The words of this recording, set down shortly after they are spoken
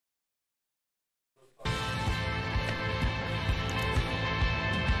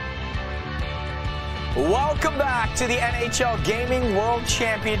Welcome back to the NHL Gaming World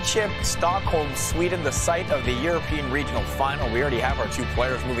Championship, Stockholm, Sweden, the site of the European Regional Final. We already have our two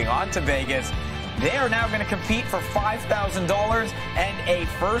players moving on to Vegas. They are now going to compete for $5,000 and a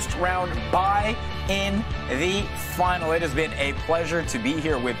first-round bye in the final. It has been a pleasure to be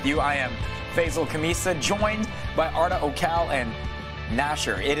here with you. I am Faisal Kamisa, joined by Arda Okal and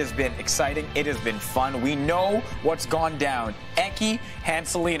Nasher. It has been exciting. It has been fun. We know what's gone down. Eki,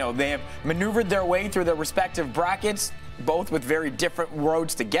 Hansulinho, they have maneuvered their way through their respective brackets, both with very different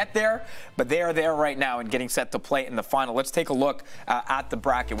roads to get there, but they are there right now and getting set to play in the final. Let's take a look at the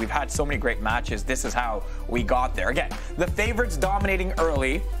bracket. We've had so many great matches. This is how we got there. Again, the favorites dominating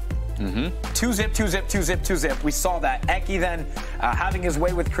early. 2-zip, 2-zip, 2-zip, 2-zip. We saw that. Eki then having his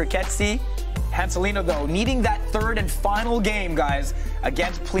way with Kriketsi. Hansulinho, though, needing that third and final game, guys,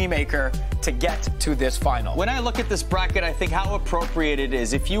 against Playmaker to get to this final. When I look at this bracket, I think how appropriate it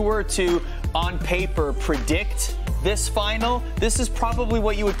is. If you were to, on paper, predict this final, this is probably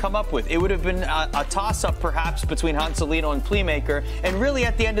what you would come up with. It would have been a toss-up, perhaps, between Hansulinho and Playmaker, and really,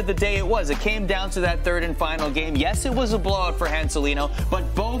 at the end of the day, it was. It came down to that third and final game. Yes, it was a blowout for Hansulinho,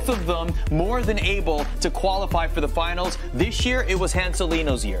 but both of them more than able to qualify for the finals. This year, it was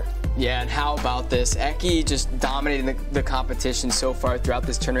Hansulinho's year. Yeah, and how about this? Eki just dominating the competition so far throughout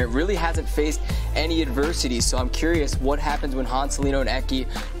this tournament. Really hasn't faced any adversity, so I'm curious what happens when Hansulinho and Eki,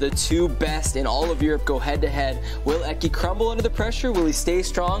 the two best in all of Europe, go head-to-head. Will Eki crumble under the pressure? Will he stay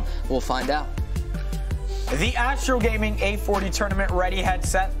strong? We'll find out. The Astro Gaming A40 Tournament Ready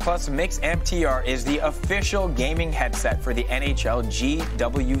headset plus Mix MTR is the official gaming headset for the NHL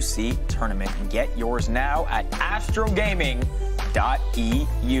GWC tournament. Get yours now at astrogaming.eu.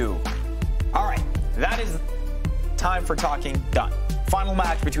 All right, that is time for talking done. Final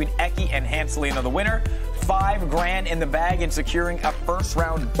match between Eki and Hansulinho. The winner, $5,000 in the bag and securing a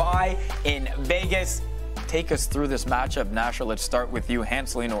first-round bye in Vegas. Take us through this matchup, Nasher. Let's start with you,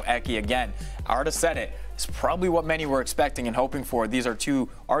 Hansulinho, Eki again. Arda said it. It's probably what many were expecting and hoping for. These are two,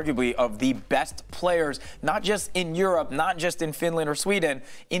 arguably, of the best players, not just in Europe, not just in Finland or Sweden,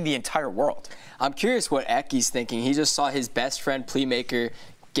 in the entire world. I'm curious what Eki's thinking. He just saw his best friend Playmaker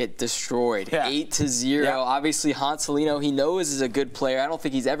get destroyed, 8-0. Yeah. Obviously, Hansulinho, he knows is a good player. I don't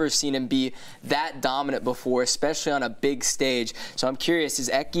think he's ever seen him be that dominant before, especially on a big stage. So I'm curious, is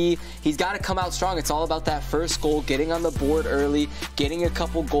Eki, he's got to come out strong. It's all about that first goal, getting on the board early, getting a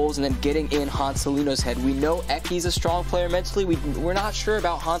couple goals, and then getting in Hansulinho's head. We know Eki's a strong player mentally. We're not sure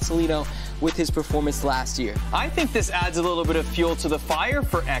about Hansulinho with his performance last year. I think this adds a little bit of fuel to the fire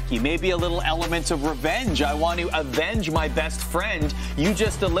for Eki, maybe a little element of revenge. I want to avenge my best friend. You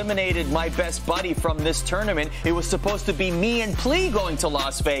just eliminated my best buddy from this tournament. It was supposed to be me and Plee going to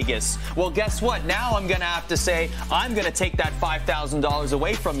Las Vegas. Well, guess what? Now I'm going to have to say, I'm going to take that $5,000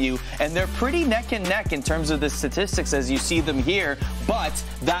 away from you. And they're pretty neck and neck in terms of the statistics as you see them here. But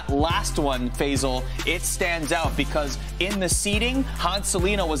that last one, Faisal, it stands out because in the seeding,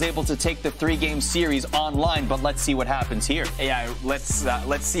 Hansulinho was able to take the 3-game series online, but let's see what happens here. Yeah, let's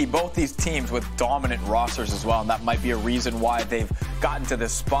see both these teams with dominant rosters as well, and that might be a reason why they've gotten to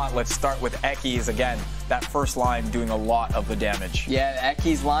this spot. Let's start with Eki's again. That first line doing a lot of the damage. Yeah,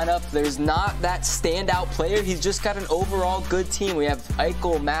 Eki's lineup, there's not that standout player. He's just got an overall good team. We have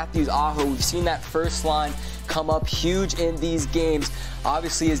Eichel, Matthews, Aho. We've seen that first line come up huge in these games.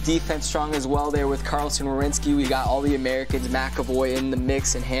 Obviously, his defense strong as well there with Carlson Werenski. We got all the Americans, McAvoy in the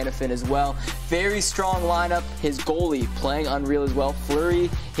mix, and Hannafin as well. Very strong lineup. His goalie playing unreal as well.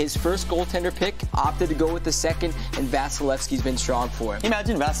 Fleury, his first goaltender pick, opted to go with the second, and Vasilevsky's been strong for him.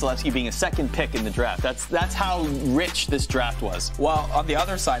 Imagine Vasilevsky being a second pick in the draft. That's how rich this draft was. Well, on the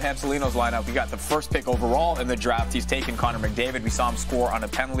other side, Hansulinho's lineup, we got the first pick overall in the draft. He's taken Connor McDavid. We saw him score on a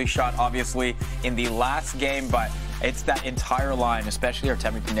penalty shot, obviously, in the last game, but it's that entire line, especially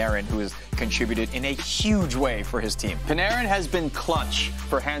Artemi Panarin, who has contributed in a huge way for his team. Panarin has been clutch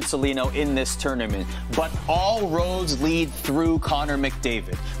for Hansulinho in this tournament, but all roads lead through Connor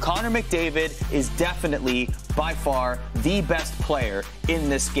McDavid. Connor McDavid is definitely, by far, the best player in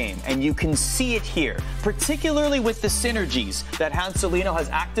this game, and you can see it here, particularly with the synergies that Hansulinho has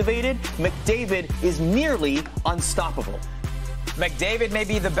activated. McDavid is nearly unstoppable. McDavid may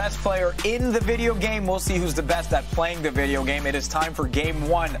be the best player in the video game. We'll see who's the best at playing the video game. It is time for Game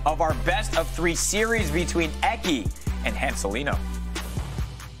 1 of our best of 3 series between Eki and Hansulinho.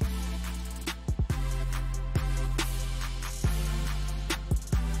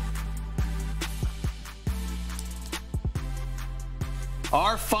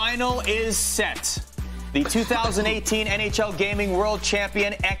 Our final is set. The 2018 NHL Gaming World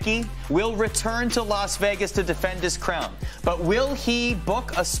Champion, Eki, will return to Las Vegas to defend his crown. But will he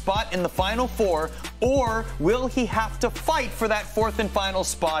book a spot in the Final Four, or will he have to fight for that fourth and final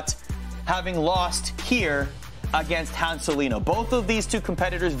spot, having lost here against Hansulinho? Both of these two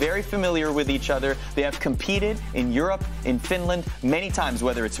competitors very familiar with each other. They have competed in Europe, in Finland many times,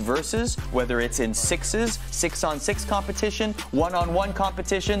 whether it's versus, whether it's in sixes, 6-on-6 competition, 1-on-1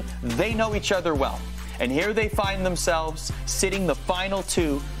 competition. They know each other well. And here they find themselves sitting the final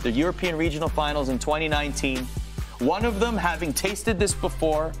two, the European Regional Finals in 2019. One of them having tasted this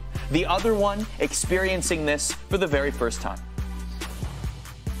before, the other one experiencing this for the very first time.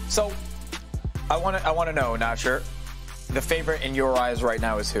 So, I want to know, Nasher, the favorite in your eyes right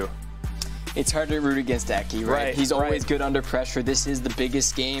now is who? It's hard to root against Eki, right? He's always good under pressure. This is the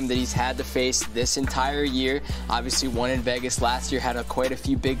biggest game that he's had to face this entire year. Obviously, won in Vegas last year, had quite a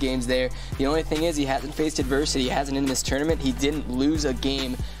few big games there. The only thing is he hasn't faced adversity. He hasn't in this tournament. He didn't lose a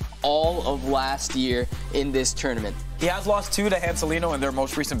game all of last year in this tournament. He has lost 2 to Hansulinho in their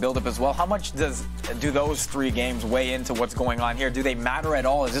most recent build-up as well. How much do those 3 games weigh into what's going on here? Do they matter at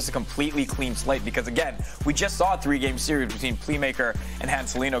all? Is this a completely clean slate? Because, again, we just saw a 3-game series between Playmaker and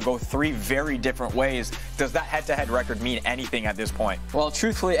Hansulinho go 3 very different ways. Does that head-to-head record mean anything at this point? Well,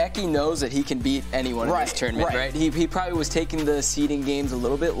 truthfully, Eki knows that he can beat anyone in this tournament, right? He probably was taking the seeding games a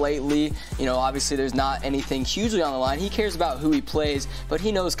little bit lately. You know, obviously there's not anything hugely on the line. He cares about who he plays, but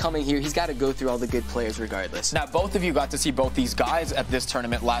he knows coming here, he's got to go through all the good players regardless. Now, both of you got to see both these guys at this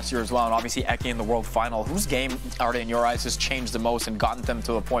tournament last year as well, and obviously Eki in the World Final. Whose game, Arda, in your eyes, has changed the most and gotten them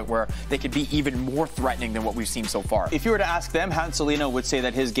to a point where they could be even more threatening than what we've seen so far? If you were to ask them, Hansulinho would say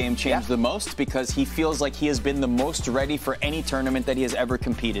that his game changed the most because he feels like he has been the most ready for any tournament that he has ever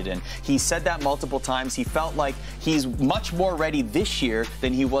competed in. He said that multiple times. He felt like he's much more ready this year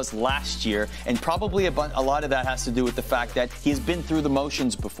than he was last year, and probably a lot of that has to do with the fact that he's been through the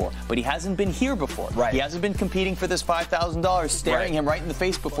motions before, but he hasn't been here before. He hasn't been competing for this $5,000, staring him right in the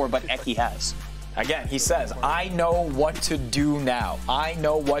face before, but Eki has. Again, he says, I know what to do now. I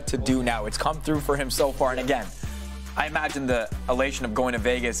know what to do now. It's come through for him so far. And again, I imagine the elation of going to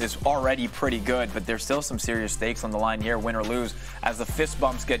Vegas is already pretty good, but there's still some serious stakes on the line here, win or lose. As the fist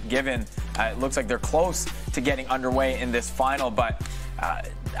bumps get given, it looks like they're close to getting underway in this final, but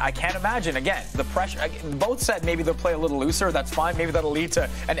I can't imagine, again, the pressure. Both said maybe they'll play a little looser. That's fine. Maybe that'll lead to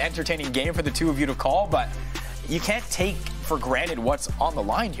an entertaining game for the two of you to call, but you can't take for granted what's on the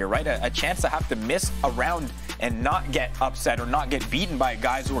line here, right? A chance to have to miss a round and not get upset or not get beaten by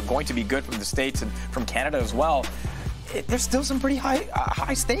guys who are going to be good from the States and from Canada as well. There's still some pretty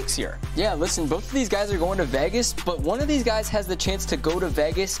high stakes here. Yeah, listen, both of these guys are going to Vegas, but one of these guys has the chance to go to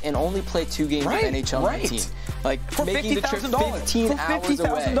Vegas and only play 2 games of NHL 19. Like, for making the trip 15 hours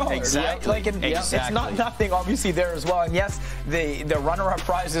away. Exactly. It's not nothing, obviously, there as well. And yes, the runner-up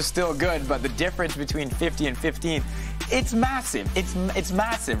prize is still good, but the difference between 50 and 15, it's massive. It's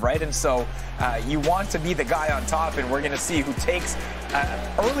massive, right? And so you want to be the guy on top, and we're going to see who takes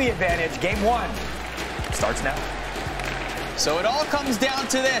early advantage. Game 1 starts now. So it all comes down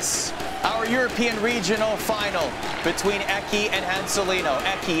to this, our European Regional Final between Eki and Hansulinho.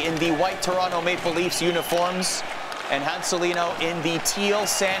 Eki in the white Toronto Maple Leafs uniforms and Hansulinho in the teal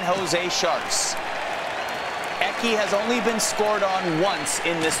San Jose Sharks. Eki has only been scored on once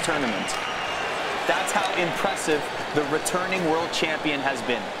in this tournament. That's how impressive the returning world champion has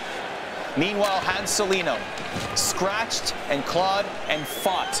been. Meanwhile, Hansulinho scratched and clawed and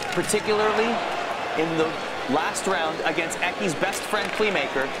fought, particularly in the last round against Eki's best friend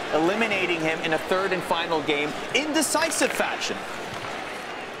Playmaker, eliminating him in a 3rd and final game in decisive fashion.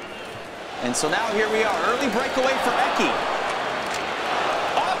 And so now here we are, early breakaway for Eki.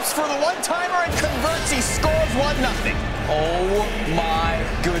 Opts for the one-timer and converts, he scores 1-0. Oh my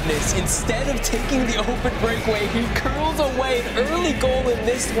goodness. Instead of taking the open breakaway, he curls away an early goal in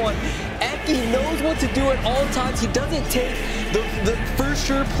this one. Eki knows what to do at all times. He doesn't take the first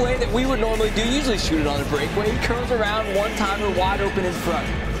sure play that we would normally do, usually shoot it on a breakaway. He curls around, one-timer wide open in front.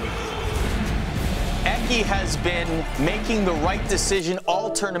 Eki has been making the right decision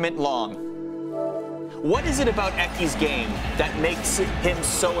all tournament long. What is it about Eki's game that makes him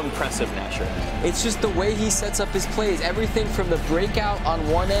so impressive, Nasher? It's just the way he sets up his plays. Everything from the breakout on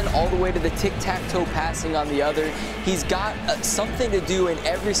one end all the way to the tic-tac-toe passing on the other. He's got something to do in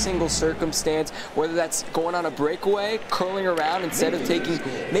every single circumstance, whether that's going on a breakaway, curling around instead of taking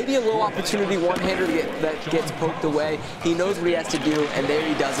maybe a low opportunity one-hander that gets poked away. He knows what he has to do, and there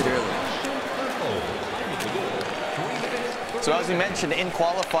he does it early. So as we mentioned in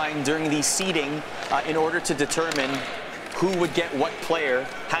qualifying during the seeding, in order to determine who would get what player.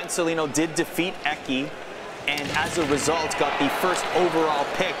 Hansulinho did defeat Eki, and as a result got the first overall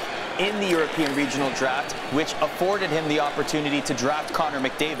pick in the European Regional Draft, which afforded him the opportunity to draft Connor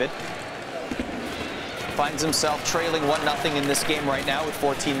McDavid. Finds himself trailing 1-0 in this game right now with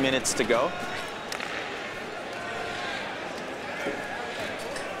 14 minutes to go.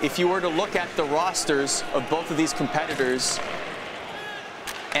 If you were to look at the rosters of both of these competitors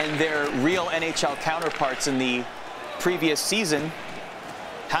and their real NHL counterparts in the previous season,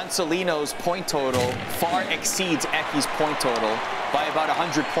 Hansulinho's point total far exceeds Eki's point total by about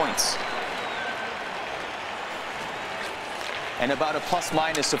 100 points. And about a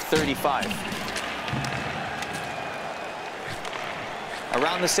plus-minus of 35.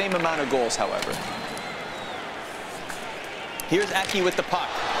 Around the same amount of goals, however. Here's Eki with the puck.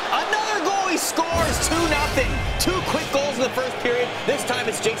 Another goal, he scores, 2-0. 2 quick goals in the first period. This time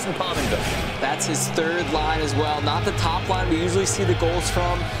it's Jason Pominville. That's his third line as well. Not the top line we usually see the goals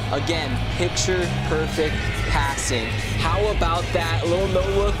from. Again, picture perfect passing. How about that? A little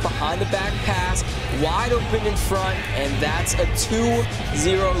no-look behind the back pass, wide open in front, and that's a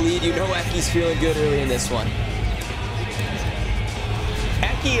 2-0 lead. You know Eki's feeling good early in this one.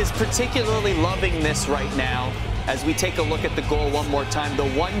 Eki is particularly loving this right now. As we take a look at the goal one more time, the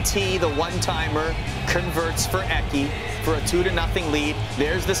 1T, the one-timer, converts for Eki for a 2-0 lead.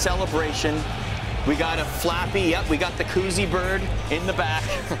 There's the celebration. We got a flappy, yep, we got the koozie bird in the back.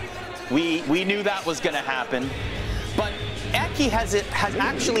 We knew that was going to happen. But Eki has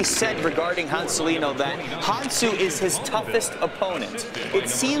actually said regarding Hansulinho that Hansu is his toughest opponent. It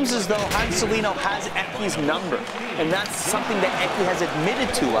seems as though Hansulinho has Eki's number, and that's something that Eki has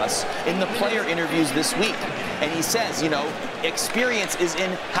admitted to us in the player interviews this week. And he says, you know, experience is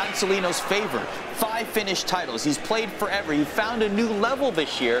in Hansulinho's favor. 5 Finnish titles. He's played forever. He found a new level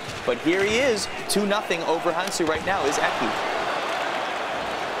this year, but here he is, 2-0 over Hansu right now is Eki.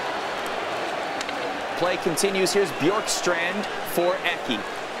 Play continues. Here's Bjorkstrand for Eki.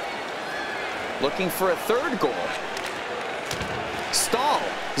 Looking for a third goal. Stahl.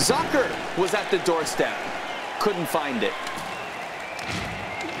 Zucker was at the doorstep. Couldn't find it.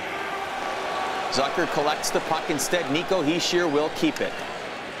 Zucker collects the puck instead. Nico Hischier will keep it.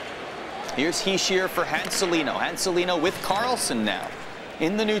 Here's Hischier for Hansulinho. Hansulinho with Carlson now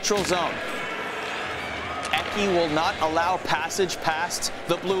in the neutral zone. Eki will not allow passage past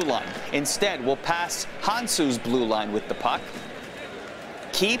the blue line. Instead, will pass Hansu's blue line with the puck.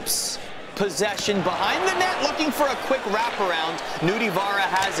 Keeps possession behind the net, looking for a quick wraparound. Nudivara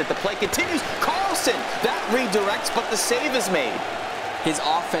has it. The play continues. Carlson, that redirects, but the save is made. His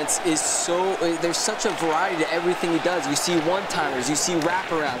offense is there's such a variety to everything he does. You see one-timers, you see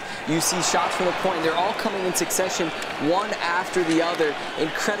wraparound, you see shots from the point. They're all coming in succession, one after the other.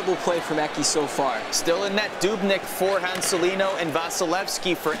 Incredible play from Eki so far. Still in net, Dubnyk for Hansulinho and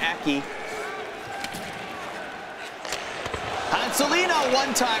Vasilevsky for Eki. Hansulinho,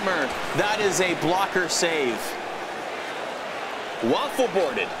 one-timer. That is a blocker save. Waffle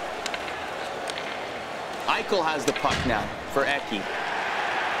boarded. Eichel has the puck now for Eki.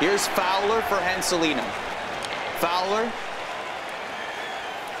 Here's Fowler for Hansulinho. Fowler.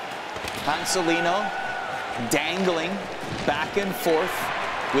 Hansulinho dangling back and forth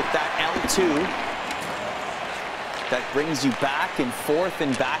with that L2. That brings you back and forth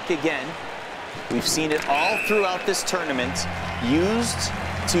and back again. We've seen it all throughout this tournament, used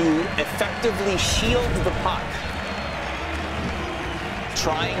to effectively shield the puck,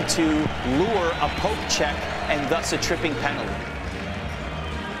 trying to lure a poke check and thus a tripping penalty.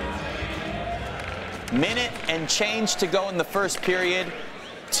 Minute and change to go in the first period.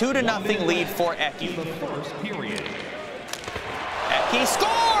 2-0 lead for Eki. Eki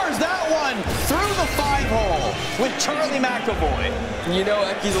scores that one through the 5-hole with Charlie McAvoy. You know,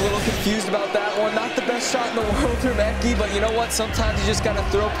 Eki's a little confused about that one. Not the best shot in the world from Eki, but you know what? Sometimes you just got to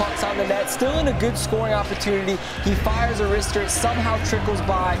throw pucks on the net. Still in a good scoring opportunity. He fires a wrister. It somehow trickles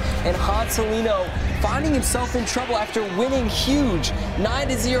by. And Hansulinho finding himself in trouble after winning huge.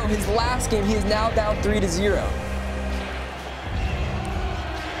 9-0 his last game. He is now down 3-0.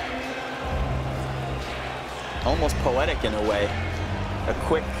 Almost poetic in a way. A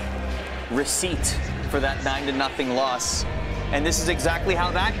quick receipt for that 9-0 loss. And this is exactly how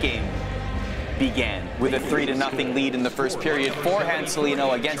that game began, with a 3-0 lead in the first period for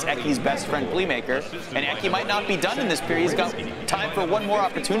Hansulinho against Eki's best friend playmaker. And Eki might not be done in this period. He's got time for one more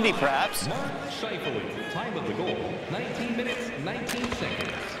opportunity, perhaps. Time of the goal, 19 minutes, 19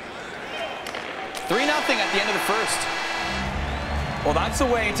 seconds. 3-0 at the end of the first. Well, that's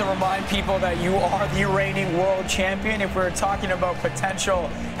a way to remind people that you are the reigning world champion. If we're talking about potential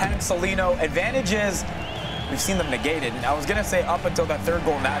Hansulinho advantages, we've seen them negated. And I was going to say up until that third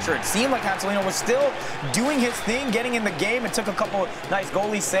goal in Asher, it seemed like Hansulinho was still doing his thing, getting in the game. It took a couple nice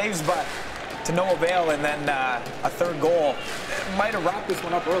goalie saves, but to no avail, and then a third goal. Might have wrapped this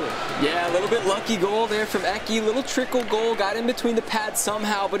one up early. Yeah, a little bit lucky goal there from Eki. Little trickle goal, got in between the pads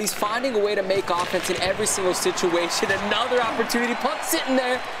somehow, but he's finding a way to make offense in every single situation. Another opportunity, puck sitting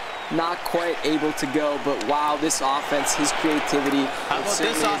there. Not quite able to go, but wow, this offense, his creativity. How about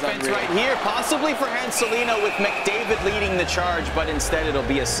this offense right here? Possibly for Hansulinho with McDavid leading the charge, but instead it'll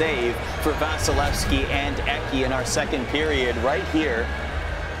be a save for Vasilevsky and Eki in our second period right here.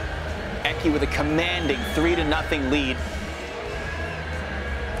 Eki with a commanding 3-0 lead.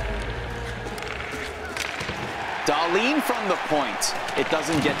 Dahlin from the point. It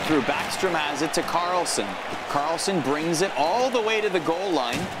doesn't get through. Backstrom has it to Carlson. Carlson brings it all the way to the goal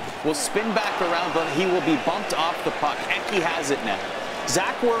line. Will spin back around, but he will be bumped off the puck. Eki has it now.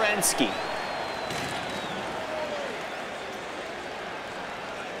 Zach Werenski.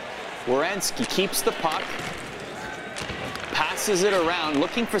 Werenski keeps the puck. Passes it around,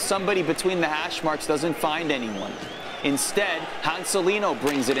 looking for somebody between the hash marks, doesn't find anyone. Instead, Hansulinho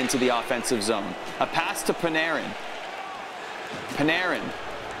brings it into the offensive zone. A pass to Panarin. Panarin,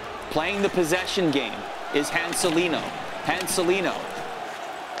 playing the possession game, is Hansulinho. Hansulinho,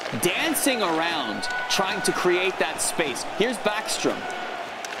 dancing around, trying to create that space. Here's Backstrom.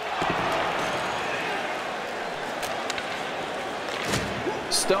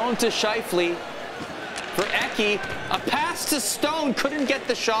 Stone to Scheifele. For Eki, a pass to Stone, couldn't get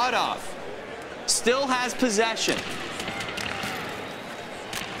the shot off. Still has possession.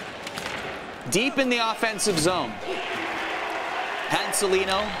 Deep in the offensive zone.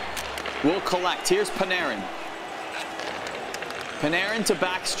 Hansulinho will collect. Here's Panarin. Panarin to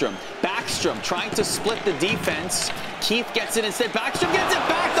Backstrom. Backstrom trying to split the defense. Keith gets it instead. Backstrom gets it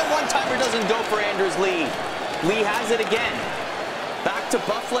back. The one-timer doesn't go for Anders Lee. Lee has it again. Back to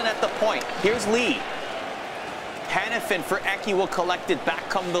Byfuglien at the point. Here's Lee. Hanifin for Eki will collect it. Back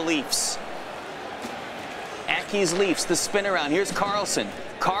come the Leafs. Eki's Leafs, the spin around. Here's Carlson.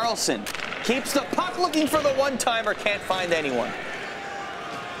 Carlson keeps the puck, looking for the one-timer. Can't find anyone.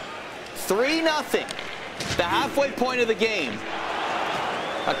 3-0. The halfway point of the game.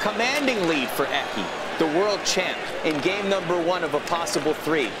 A commanding lead for Eki, the world champ, in game number 1 of a possible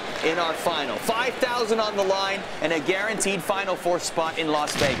 3 in our final. 5,000 on the line and a guaranteed Final Four spot in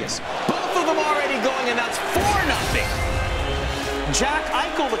Las Vegas. Both of them already going, and that's 4-0. Jack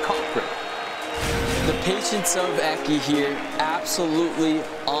Eichel, the culprit. The patience of Eki here, absolutely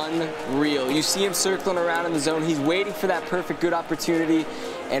unreal. You see him circling around in the zone. He's waiting for that perfect good opportunity.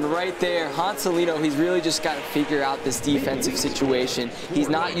 And right there, Hansulinho, he's really just got to figure out this defensive situation. He's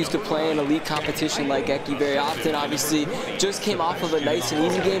not used to playing elite competition like Eki very often. Obviously, just came off of a nice and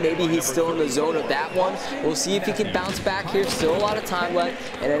easy game. Maybe he's still in the zone of that one. We'll see if he can bounce back here. Still a lot of time left,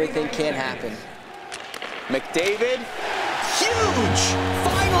 and anything can happen. McDavid, huge!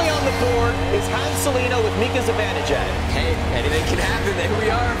 Finally on the board is Hansulinho with Mika Zibanejad. Hey, anything can happen. There we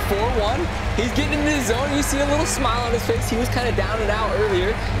are, 4-1. He's getting into the zone. You see a little smile on his face. He was kind of down and out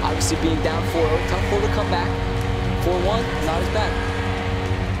earlier. Obviously being down 4-0, tough for to come back. 4-1, not as bad.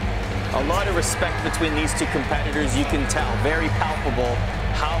 A lot of respect between these two competitors, you can tell. Very palpable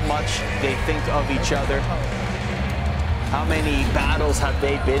how much they think of each other. How many battles have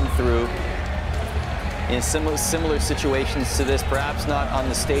they been through in similar situations to this, perhaps not on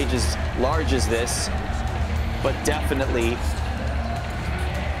the stage as large as this, but definitely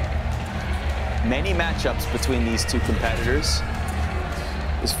many matchups between these two competitors.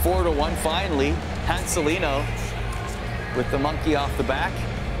 It's 4-1 finally. Hansulinho with the monkey off the back.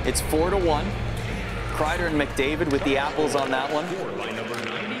 It's 4-1. Kreider and McDavid with the apples on that one.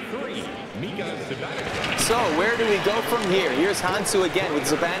 So where do we go from here? Here's Hansu again with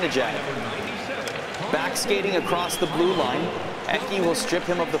Zibanejad. Back skating across the blue line. Eki will strip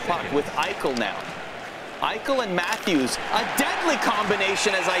him of the puck with Eichel now. Eichel and Matthews, a deadly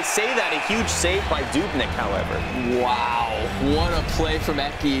combination as I say that. A huge save by Dubnyk, however. Wow, what a play from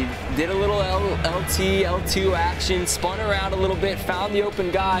Eki. Did a little LT, L2 action, spun around a little bit, found the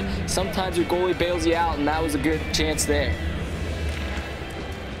open guy. Sometimes your goalie bails you out, and that was a good chance there.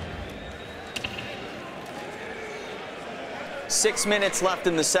 Six minutes left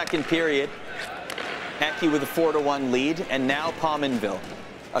in the second period. Eki with a 4-1 lead, and now Pominville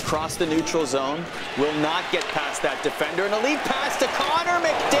across the neutral zone will not get past that defender. And a lead pass to Connor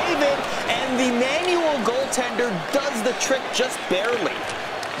McDavid, and the manual goaltender does the trick just barely.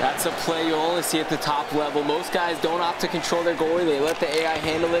 That's a play you only see at the top level. Most guys don't opt to control their goalie. They let the AI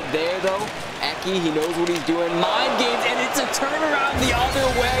handle it. There, though, Eki. He knows what he's doing. Mind games, and it's a turnaround the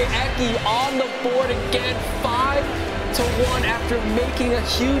other way. Eki on the board again, 5-1 after making a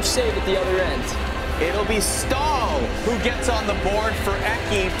huge save at the other end. It'll be Stahl who gets on the board for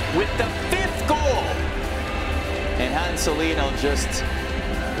Eki with the 5th goal. And Hansulinho just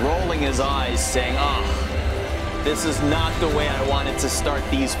rolling his eyes, saying, "Oh, this is not the way I wanted to start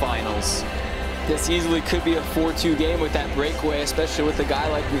these finals." This easily could be a 4-2 game with that breakaway, especially with a guy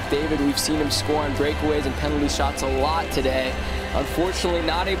like McDavid. We've seen him score on breakaways and penalty shots a lot today. Unfortunately,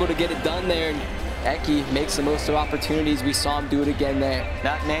 not able to get it done there. Eki makes the most of opportunities. We saw him do it again there.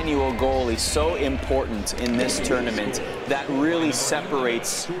 That manual goal is so important in this tournament. That really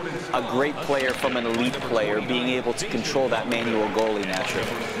separates a great player from an elite player, being able to control that manual goalie naturally.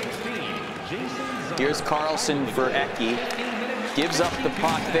 Here's Carlson for Eki. Gives up the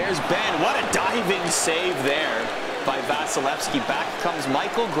puck. There's Ben. What a diving save there by Vasilevsky. Back comes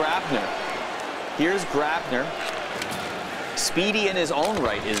Michael Grabner. Here's Grabner. Speedy in his own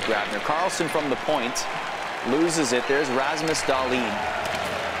right is Grabner. Carlson from the point. Loses it. There's Rasmus Dahlin.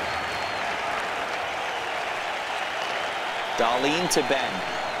 Dahlin to Ben.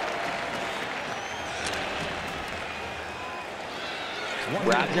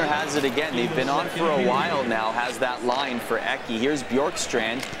 Grabner has it again. They've been on for a while now. Has that line for Eki. Here's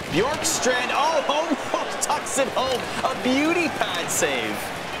Bjorkstrand. Bjorkstrand, oh, almost tucks it home. A beauty pad save.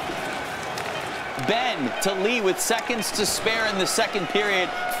 Ben to Lee with seconds to spare in the second period.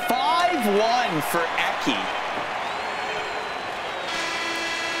 5-1 for Eki.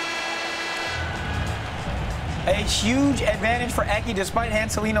 A huge advantage for Eki despite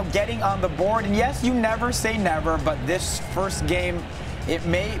Hansulinho getting on the board. And yes, you never say never, but this first game, it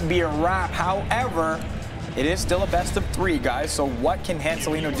may be a wrap. However, it is still a best-of-3, guys. So what can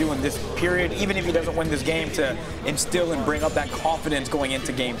Hansulinho do in this period, even if he doesn't win this game, to instill and bring up that confidence going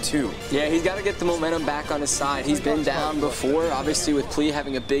into game 2? Yeah, he's got to get the momentum back on his side. He's been down before, obviously with Plea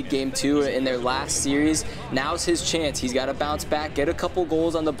having a big game 2 in their last series. Now's his chance. He's got to bounce back, get a couple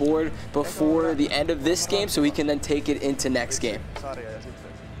goals on the board before the end of this game so he can then take it into next game.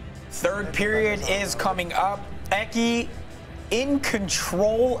 Third period is coming up. Eki in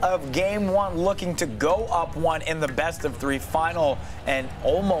control of game 1, looking to go up 1 in the best-of-3 final and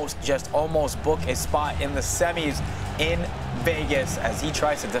almost book a spot in the semis in Vegas as he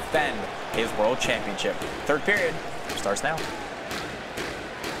tries to defend his world championship. Third period starts now.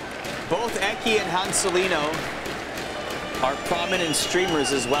 Both Eki and Hansulinho are prominent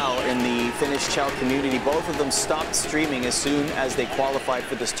streamers as well in the Finnish Chell community. Both of them stopped streaming as soon as they qualified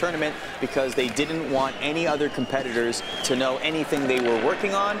for this tournament because they didn't want any other competitors to know anything they were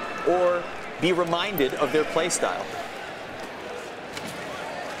working on or be reminded of their play style.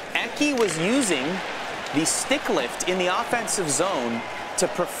 Eki was using the stick lift in the offensive zone to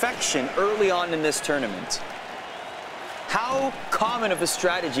perfection early on in this tournament. How common of a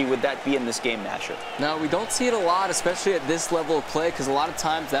strategy would that be in this game, Nasher? No, we don't see it a lot, especially at this level of play, because a lot of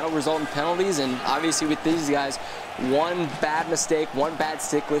times that'll result in penalties, and obviously with these guys, one bad mistake, one bad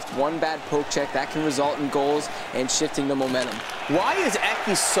stick lift, one bad poke check, that can result in goals and shifting the momentum. Why is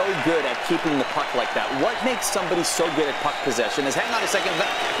Eki so good at keeping the puck like that? What makes somebody so good at puck possession? Hang on a second,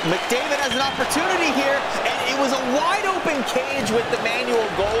 McDavid has an opportunity here, and it was a wide open cage with the manual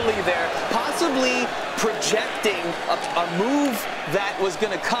goalie there, possibly projecting a move that was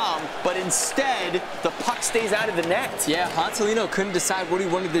going to come, but instead the puck stays out of the net. Yeah, Hansulinho couldn't decide what he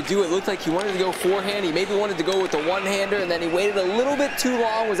wanted to do. It looked like he wanted to go forehand. He maybe wanted to go with the one-hander, and then he waited a little bit too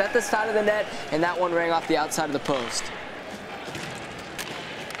long, was at the side of the net, and that one rang off the outside of the post.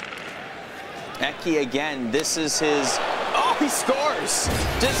 Eki again, this is his, oh, he scores!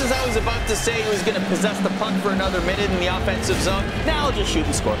 Just as I was about to say he was going to possess the puck for another minute in the offensive zone, now I'll just shoot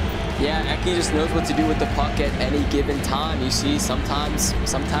and score. Yeah, Eki just knows what to do with the puck at any given time. You see, sometimes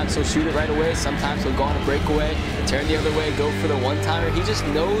he'll shoot it right away, sometimes he'll go on a breakaway, turn the other way, go for the one-timer. He just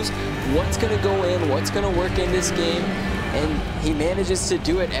knows what's going to go in, what's going to work in this game, and he manages to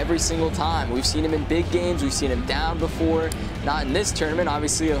do it every single time. We've seen him in big games, we've seen him down before, not in this tournament,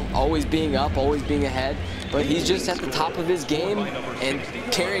 obviously always being up, always being ahead, but he's just at the top of his game and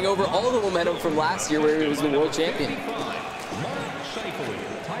carrying over all the momentum from last year where he was the world champion.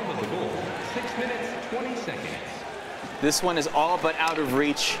 Time of the goal, 6 minutes, 20 seconds. This one is all but out of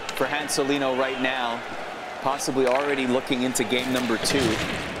reach for Hansulinho right now, possibly already looking into game number 2.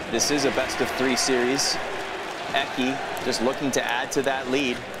 This is a best-of-3 series. Eki just looking to add to that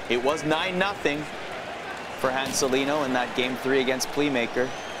lead. It was 9-0 for Hansulinho in that game 3 against Playmaker.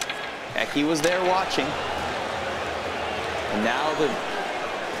 Eki was there watching. And now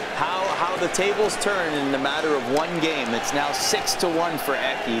how the tables turn in a matter of one game. It's now 6-1 for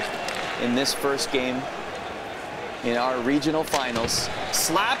Eki in this first game in our regional finals.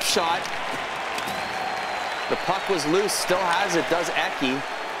 Slap shot. The puck was loose, still has it, does Eki.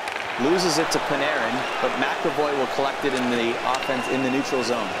 Loses it to Panarin, but McAvoy will collect it in the offense in the neutral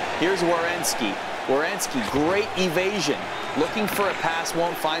zone. Here's Werenski. Werenski, great evasion. Looking for a pass,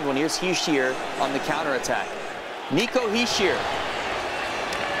 won't find one. Here's Hischier on the counterattack. Nico Hischier.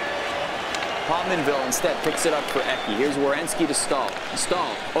 Pominville instead picks it up for Eki. Here's Werenski to Stahl.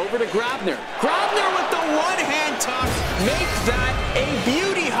 Stahl over to Grabner. Grabner with the one-hand tuck makes that a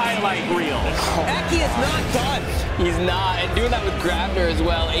beauty highlight reel. Eki is not done. He's not, and doing that with Grabner as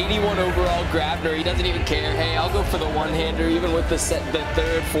well. 81 overall Grabner. He doesn't even care. Hey, I'll go for the one-hander, even with the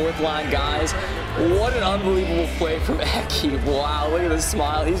third, fourth line guys. What an unbelievable play from Eki. Wow, look at the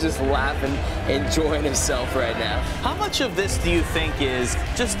smile. He's just laughing, enjoying himself right now. How much of this do you think is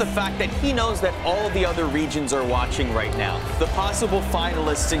just the fact that he knows that all the other regions are watching right now? The possible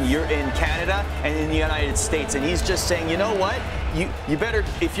finalists in Canada and in the United States, and he's just saying, you know what? You better,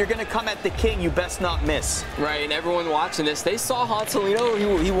 if you're going to come at the king, you best not miss. Right, and everyone watching this, they saw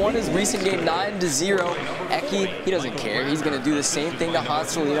Hansulinho. He won his recent game 9-0. Eki, he doesn't care. He's going to do the same thing to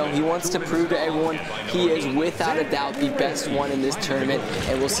Hansulinho. He wants to prove to everyone he is, without a doubt, the best one in this tournament,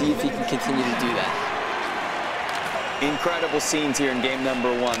 and we'll see if he can continue to do that. Incredible scenes here in game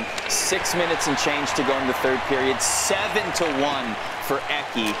number 1. 6 minutes and change to go in the third period. 7-1 for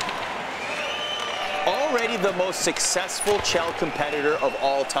Eki. Already the most successful Chell competitor of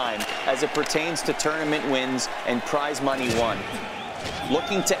all time as it pertains to tournament wins and prize money won.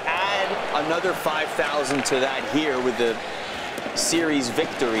 Looking to add another 5,000 to that here with the series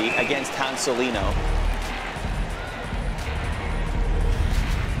victory against Hansulinho.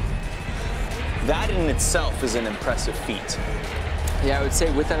 That in itself is an impressive feat. Yeah, I would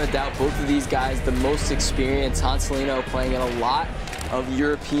say without a doubt, both of these guys, the most experienced. Hansulinho playing in a lot of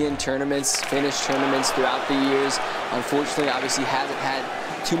European tournaments, Finnish tournaments throughout the years. Unfortunately, obviously hasn't had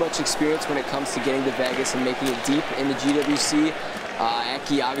too much experience when it comes to getting to Vegas and making it deep in the GWC.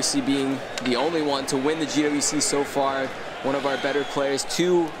 Eki obviously being the only one to win the GWC so far. One of our better players.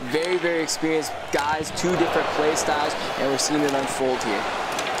 Two very, very experienced guys, two different play styles, and we're seeing it unfold here.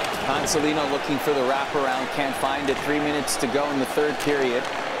 Hansulinho looking for the wraparound, can't find it. 3 minutes to go in the third period.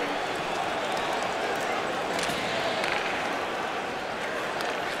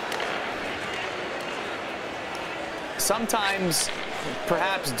 Sometimes,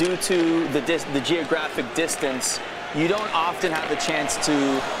 perhaps due to the geographic distance, you don't often have the chance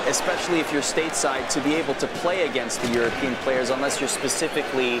to, especially if you're stateside, to be able to play against the European players unless you're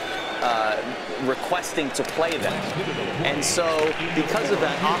specifically requesting to play them. And so, because of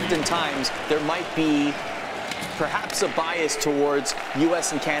that, oftentimes there might be perhaps a bias towards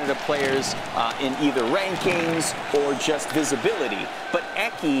U.S. and Canada players in either rankings or just visibility. But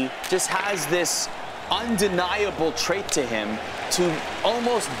Eki just has this undeniable trait to him to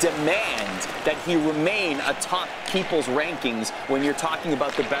almost demand that he remain atop people's rankings when you're talking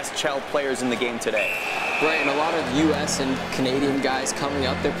about the best Chell players in the game today. Right, and a lot of U.S. and Canadian guys coming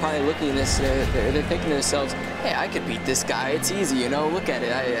up, they're probably looking at this, they're thinking to themselves, hey, I could beat this guy, it's easy, you know, look at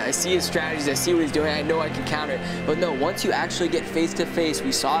it, I see his strategies, I see what he's doing, I know I can counter it. But no, once you actually get face-to-face,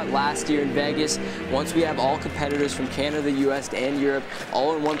 we saw it last year in Vegas, once we have all competitors from Canada, the U.S., and Europe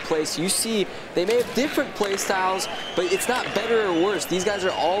all in one place, you see they may have different play styles, but it's not better or worse. These guys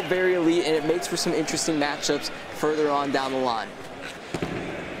are all very elite, and it makes for some interesting matchups further on down the line.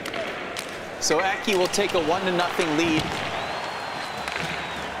 So Eki will take a 1-0 lead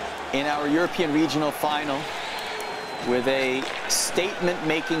in our European Regional Final with a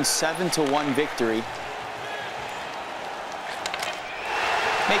statement-making 7-1 victory.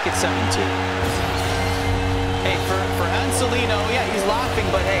 Make it 7-2. Hey, for Hansulinho, yeah, he's laughing,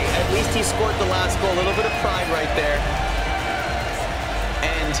 but hey, at least he scored the last goal. A little bit of pride right there.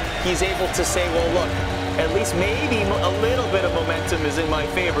 And he's able to say, well, look, at least maybe a little bit of momentum is in my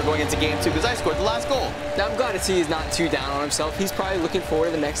favor going into game 2 because I scored the last goal. Now, I'm glad to see he's not too down on himself. He's probably looking forward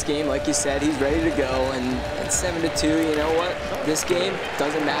to the next game. Like you said, he's ready to go. And at 7-2, you know what? This game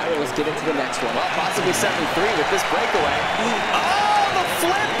doesn't matter. Let's get into the next one. Well, possibly 7-3 with this breakaway. Oh, the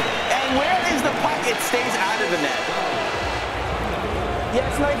flip! And where is the puck? It stays out of the net. Yeah,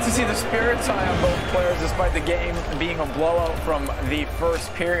 it's nice to see the spirits high on both players despite the game being a blowout from the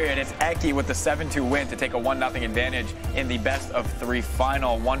first period. It's Eki with the 7-2 win to take a 1-0 advantage in the best-of-3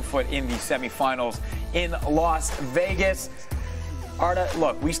 final. 1 foot in the semifinals in Las Vegas. Arda,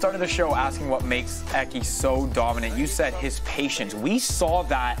 look, we started the show asking what makes Eki so dominant. You said his patience. We saw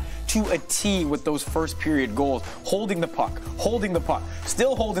that to a T with those first period goals. Holding the puck,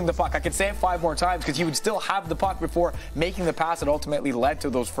 still holding the puck. I could say it 5 more times because he would still have the puck before making the pass that ultimately led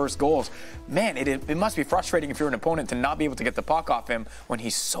to those first goals. Man, it must be frustrating if you're an opponent to not be able to get the puck off him when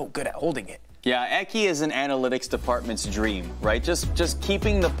he's so good at holding it. Yeah, Eki is an analytics department's dream, right? Just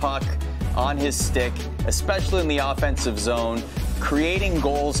keeping the puck on his stick, especially in the offensive zone, creating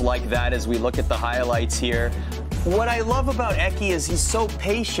goals like that as we look at the highlights here. What I love about Eki is he's so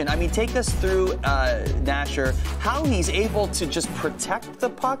patient. I mean, take us through, Nasher, how he's able to just protect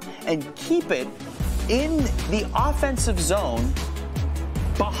the puck and keep it in the offensive zone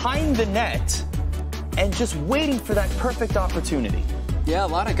behind the net and just waiting for that perfect opportunity. Yeah, a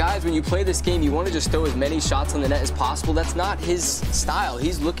lot of guys, when you play this game, you want to just throw as many shots on the net as possible. That's not his style.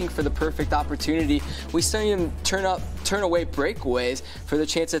 He's looking for the perfect opportunity. We saw him turn away breakaways for the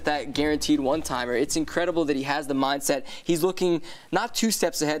chance at that guaranteed one-timer. It's incredible that he has the mindset. He's looking not 2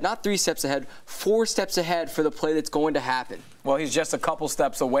 steps ahead, not 3 steps ahead, 4 steps ahead for the play that's going to happen. Well, he's just a couple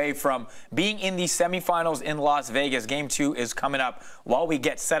steps away from being in the semifinals in Las Vegas. Game 2 is coming up. While we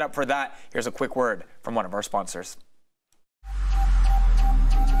get set up for that, here's a quick word from one of our sponsors.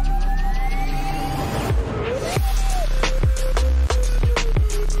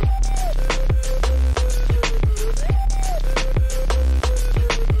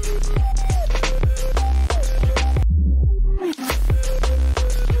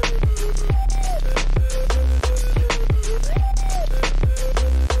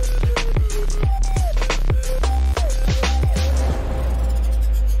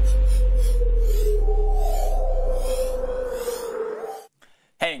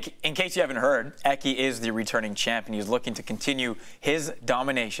 In case you haven't heard, Eki is the returning champion. He's looking to continue his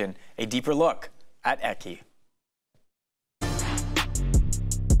domination. A deeper look at Eki.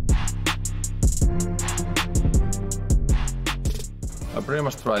 I pretty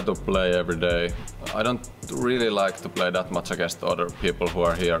much try to play every day. I don't really like to play that much against other people who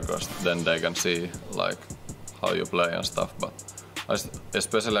are here, because then they can see like how you play and stuff. But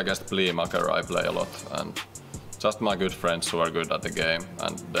especially against Pleemaker, I play a lot, and just my good friends who are good at the game,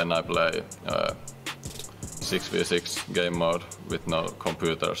 and then I play 6v6 game mode with no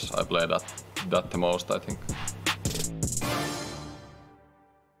computers. I play that the most, I think.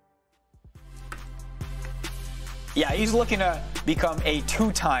 Yeah, he's looking to become a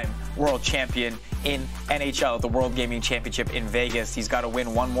 2-time world champion in NHL at the World Gaming Championship in Vegas. He's got to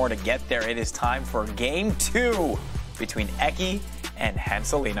win 1 more to get there. It is time for Game 2 between Eki and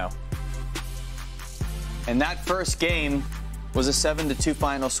Hansulinho. And that first game was a 7-2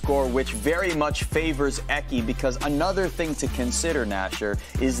 final score, which very much favors Eki, because another thing to consider, Nasher,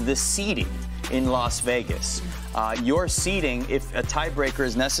 is the seeding in Las Vegas. Your seeding, if a tiebreaker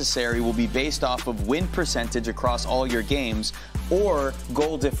is necessary, will be based off of win percentage across all your games or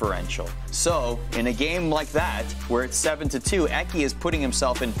goal differential. So, in a game like that, where it's 7-2, Eki is putting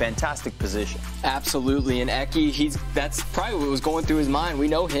himself in fantastic position. Absolutely, and Eki, that's probably what was going through his mind. We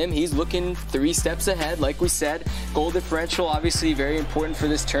know him, he's looking 3 steps ahead, like we said. Goal differential, obviously very important for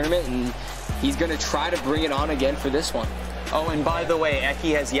this tournament, and he's going to try to bring it on again for this one. Oh, and by the way,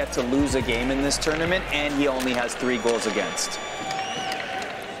 Eki has yet to lose a game in this tournament, and he only has 3 goals against.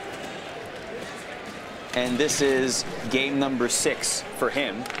 And this is game number 6 for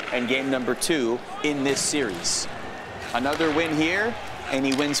him, and game number 2 in this series. Another win here, and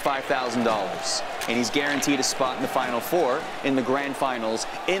he wins $5,000. And he's guaranteed a spot in the Final Four in the Grand Finals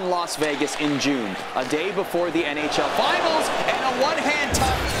in Las Vegas in June, a day before the NHL Finals, and a one-hand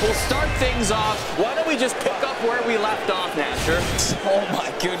tuck will start things off. Why don't we just pick up where we left off, Nasher? Oh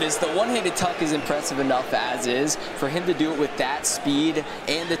my goodness, the one-handed tuck is impressive enough as is. For him to do it with that speed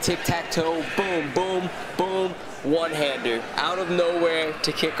and the tic-tac-toe, boom, boom, boom, one-hander out of nowhere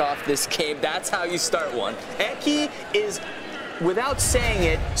to kick off this game. That's how you start one. Eki is, without saying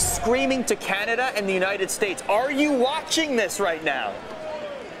it, screaming to Canada and the United States, are you watching this right now?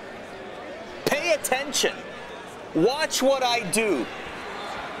 Pay attention. Watch what I do.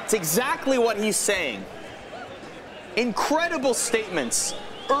 It's exactly what he's saying. Incredible statements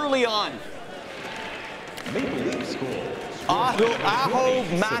early on. Aho,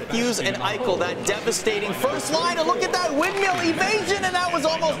 Matthews, and Eichel, that devastating first line. And look at that windmill evasion, and that was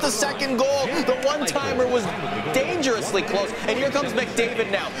almost the second goal. The one-timer was dangerously close. And here comes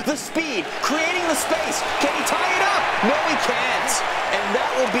McDavid now. The speed, creating the space. Can he tie it up? No, he can't. And that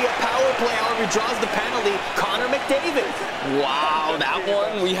will be a power play. However, he draws the penalty. Connor McDavid. Wow, that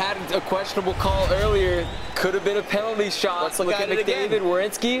one, we had a questionable call earlier. Could have been a penalty shot. Let's look at it McDavid, again.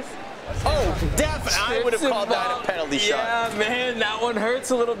 Werenski. Oh, definitely. I would have called that a penalty shot. Yeah, man, that one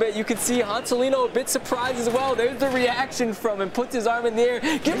hurts a little bit. You can see Hansulinho a bit surprised as well. There's the reaction from him. Puts his arm in the air.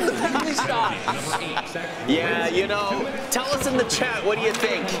 Give him the penalty shot. Yeah, you know, tell us in the chat, what do you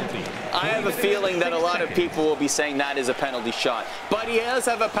think? I have a feeling that a lot of people will be saying that is a penalty shot. But he does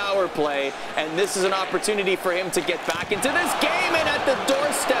have a power play, and this is an opportunity for him to get back into this game, and at the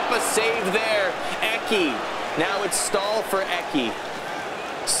doorstep, a save there. Eki. Now it's Stahl for Eki.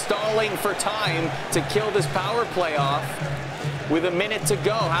 Stalling for time to kill this power play off with a minute to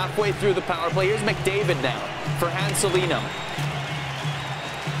go, halfway through the power play. Here's McDavid now for Hansulinho.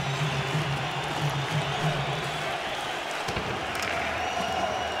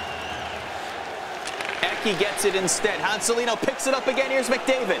 Eki gets it instead. Hansulinho picks it up again. Here's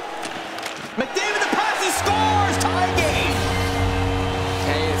McDavid. McDavid, the pass, he scores! Tie game!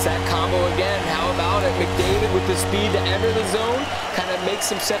 Hey, it's that combo again. How about it? McDavid with the speed to enter the zone, kind of makes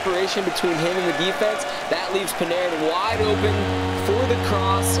some separation between him and the defense. That leaves Panarin wide open for the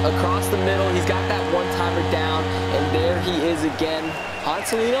cross, across the middle. He's got that one-timer down, and there he is again.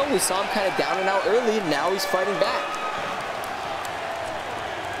 Hansulinho, we saw him kind of down and out early, and now he's fighting back.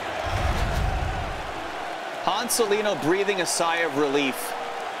 Hansulinho breathing a sigh of relief.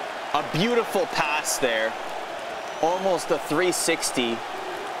 A beautiful pass there. Almost a 360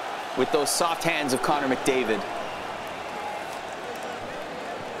 with those soft hands of Connor McDavid.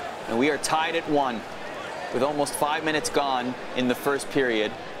 And we are tied at 1 with almost 5 minutes gone in the first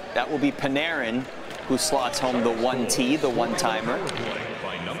period. That will be Panarin who slots home the 1T, the one-timer.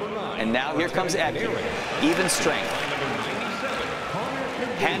 And now here comes Eki. Even strength.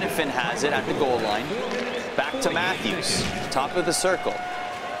 Hanifin has it at the goal line. Back to Matthews. Top of the circle.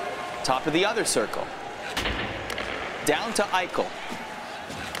 Top of the other circle. Down to Eichel.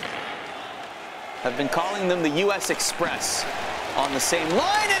 Have been calling them the U.S. Express on the same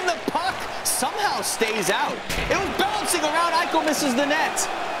line, and the puck somehow stays out. It was bouncing around. Eichel misses the net.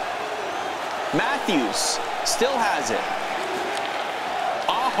 Matthews still has it.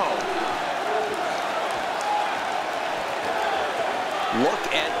 Aho.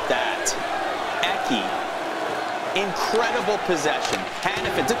 Look at that. Eki. Incredible possession.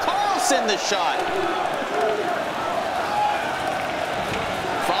 Hanifin to Carlson, the shot.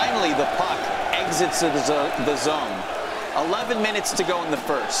 Finally, the puck exits the zone. 11 minutes to go in the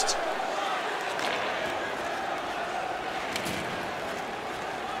first.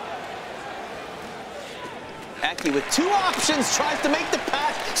 Eki with 2 options, tries to make the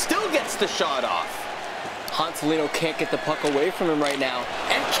pass, still gets the shot off. Hansulinho can't get the puck away from him right now.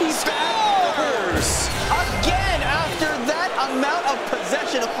 Eki scores! Again, after that amount of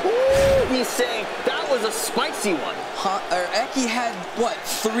possession. Ooh, he's saying that was a spicy one. Eki had, what,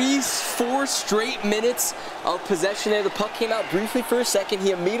 3-4 straight minutes of possession there. The puck came out briefly for a second.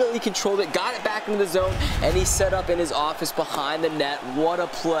 He immediately controlled it, got it back into the zone, and he set up in his office behind the net. What a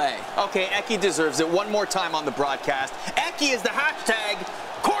play. Okay, Eki deserves it. One more time on the broadcast. Eki is the hashtag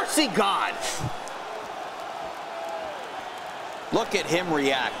Corsi God. Look at him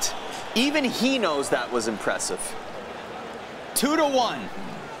react. Even he knows that was impressive. 2-1.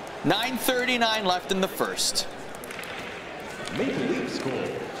 9:39 left in the first. Maple Leafs goal,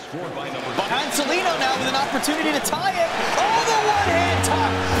 scored by number. But Hansulinho now with an opportunity to tie it. Oh, the one-hand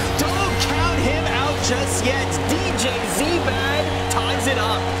top. Don't count him out just yet. DJ Z-Bad ties it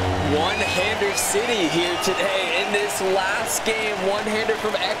up. One-hander city here today in this last game. One-hander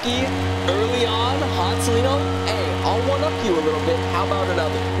from Eki early on. Hansulinho, hey, I'll one-up you a little bit. How about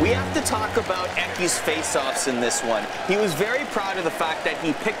another? We have to talk about Eki's face-offs in this one. He was very proud of the fact that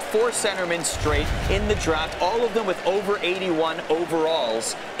he picked 4 centermen straight in the draft, all of them with over 81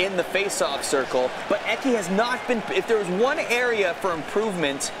 overalls in the face-off circle. But Eki has not been, if there was one area for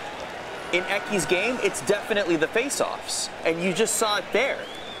improvement in Eki's game, it's definitely the face-offs. And you just saw it there.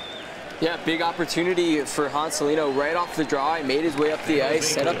 Yeah, big opportunity for Hansulinho right off the draw. He made his way up the ice,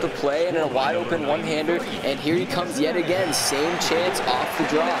 set up the play, and a wide open one-hander. And here he comes yet again. Same chance off the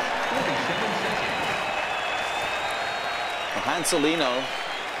draw. Hansulinho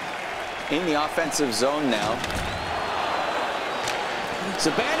in the offensive zone now.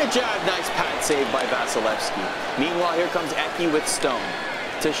 Zibanejad, nice pad save by Vasilevsky. Meanwhile, here comes Eki with Stone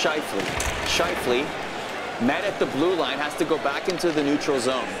to Scheifele. Scheifele, met at the blue line, has to go back into the neutral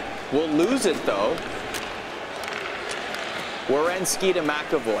zone. We'll lose it, though. Werenski to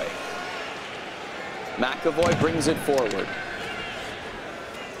McAvoy. McAvoy brings it forward.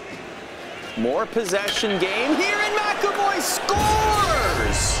 More possession game here, and McAvoy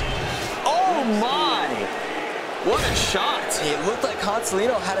scores! Oh, my! What a shot! It looked like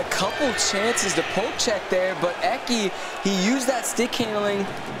Hansulinho had a couple chances to poke check there, but Eki, he used that stick handling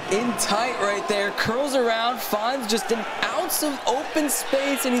in tight right there, curls around, finds just an ounce of open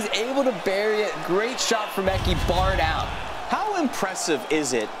space, and he's able to bury it. Great shot from Eki, barred out. How impressive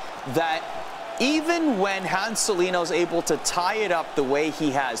is it that even when Hansulinho's able to tie it up the way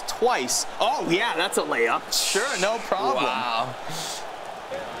he has twice, oh yeah, that's a layup. Sure, no problem. Wow.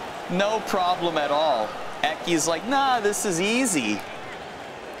 No problem at all. Eki's like, nah, this is easy.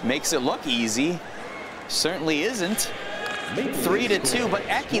 Makes it look easy. Certainly isn't. 3-2, but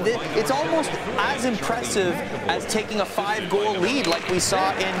Eki, it's almost as impressive as taking a 5-goal lead like we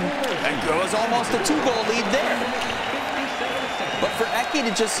saw in, it was almost a 2-goal lead there. But for Eki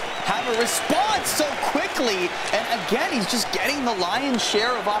to just have a response so quickly, and again, he's just getting the lion's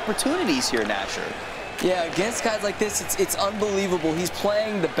share of opportunities here, Nasher. Yeah, against guys like this, it's unbelievable. He's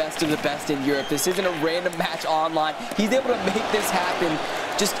playing the best of the best in Europe. This isn't a random match online. He's able to make this happen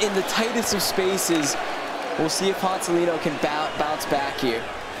just in the tightest of spaces. We'll see if Hansulinho can bounce back here.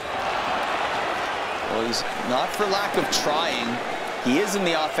 Well, he's not for lack of trying. He is in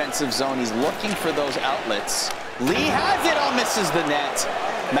the offensive zone. He's looking for those outlets. Lee has it, oh, misses the net.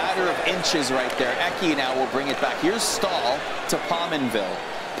 Matter of inches right there. Eki now will bring it back. Here's Stahl to Pominville.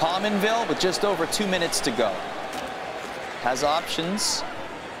 Pominville with just over 2 minutes to go. Has options.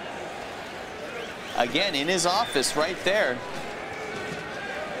 Again, in his office right there.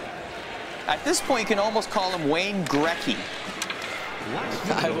 At this point, you can almost call him Wayne Gretzky.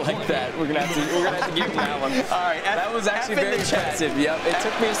 I like that. We're gonna have to give him that one. All right, that was actually very impressive. Yep, it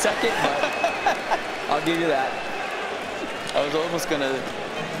took me a second, but I'll give you that. I was almost gonna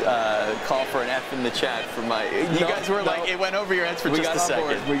call for an F in the chat for my. You guys were like, it went over your heads for just a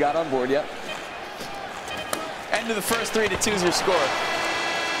second. We got on board. Yep. End of the first 3-2 is your score.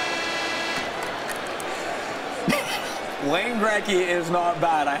 Wayne Gretzky is not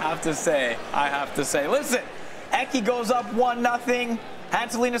bad, I have to say. Listen, Eki goes up 1-0.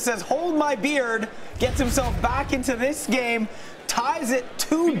 Hansulinho says, hold my beard, gets himself back into this game, ties it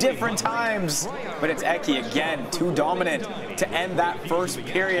 2 different times. But it's Eki again, too dominant to end that first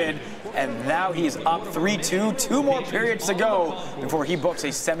period. And now he's up 3-2, 2 more periods to go before he books a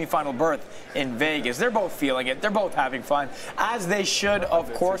semifinal berth in Vegas. They're both feeling it. They're both having fun, as they should,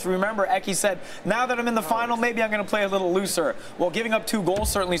 of course. Remember, Eki said, now that I'm in the final, maybe I'm going to play a little looser. Well, giving up 2 goals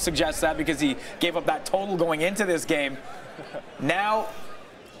certainly suggests that, because he gave up that total going into this game. Now,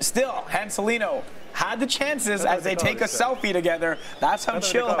 still, Hansulinho had the chances as they take a selfie together. That's how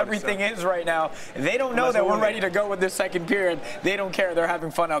chill everything is right now. They don't know that we're ready to go with this second period. They don't care. They're having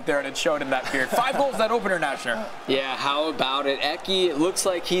fun out there, and it showed in that period. 5 goals that opener, Nashner. Yeah, how about it? Eki looks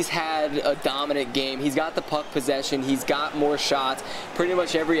like he's had a dominant game. He's got the puck possession. He's got more shots. Pretty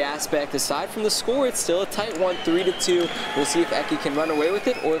much every aspect. Aside from the score, it's still a tight one, 3-2. We'll see if Eki can run away with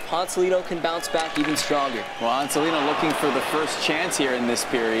it or if Hansulinho can bounce back even stronger. Well, Hansulinho looking for the first chance here in this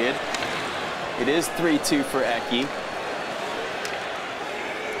period. It is 3-2 for Eki.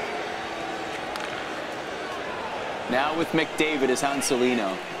 Now with McDavid is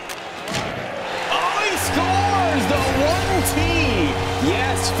Hansulinho. Oh, he scores! The 1T!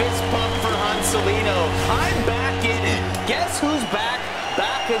 Yes, fist bump for Hansulinho. I'm back in it. Guess who's back?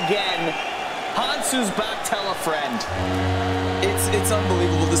 Back again. Hansu's back, tell a friend. It's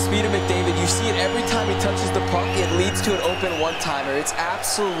unbelievable. The speed of McDavid, you see it every time he touches the puck. It leads to an open one-timer. It's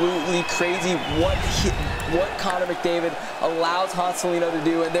absolutely crazy what Connor McDavid allows Hansulinho to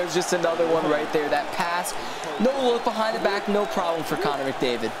do, and there's just another one right there. That pass, no look behind the back, no problem for Connor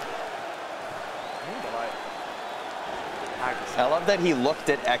McDavid. I love that he looked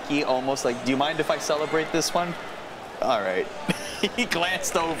at Eki almost like, do you mind if I celebrate this one? All right. He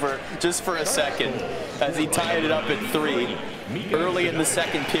glanced over just for a second as he tied it up at 3 early in the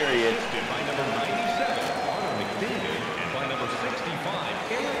second period.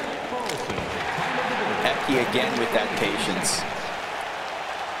 Eki again with that patience.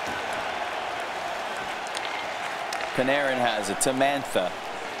 Panarin has it to Mantha.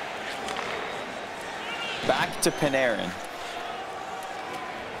 Back to Panarin.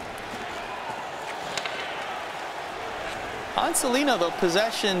 Hansulinho, though,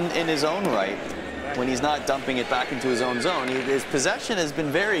 possession in his own right, when he's not dumping it back into his own zone, his possession has been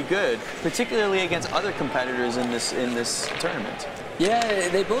very good, particularly against other competitors in this tournament. Yeah,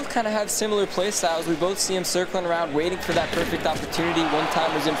 they both kind of have similar play styles. We both see him circling around, waiting for that perfect opportunity.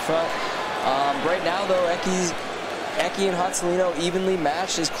 One-timer's in front. Right now, though, Eki and Hansulinho evenly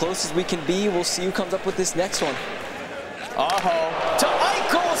matched, as close as we can be. We'll see who comes up with this next one. To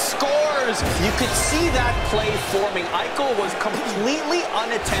Eichel, scores! You could see that play forming. Eichel was completely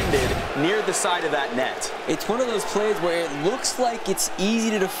unattended near the side of that net. It's one of those plays where it looks like it's easy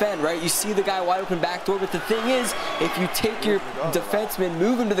to defend, right? You see the guy wide open backdoor, but the thing is, if you take your defenseman,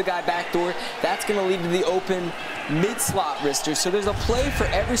 move him to the guy backdoor, that's going to lead to the open mid-slot wrister. So there's a play for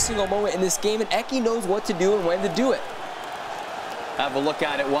every single moment in this game, and Eki knows what to do and when to do it. Have a look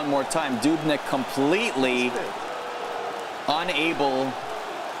at it one more time. Dubnyk completely unable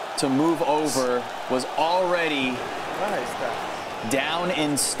to move over, was already down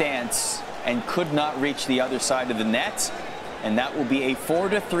in stance and could not reach the other side of the net, and that will be a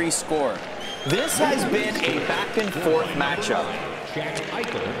 4-3 score. This has been a back-and-forth matchup.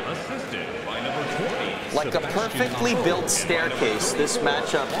 Like a perfectly built staircase, this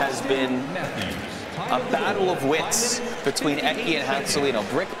matchup has been a battle of wits between Eki and Hansulinho.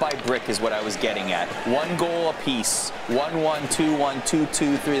 Brick by brick is what I was getting at. 1 goal apiece. 1-1, 2-1,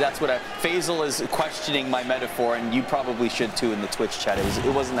 2-2, 3. That's what Faisal is questioning my metaphor, and you probably should too in the Twitch chat.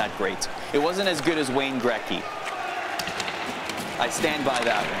 It wasn't that great. It wasn't as good as Wayne Gretzky. I stand by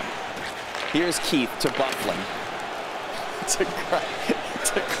that one. Here's Keith to Bufflin.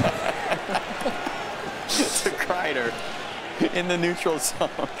 to Kreider in the neutral zone.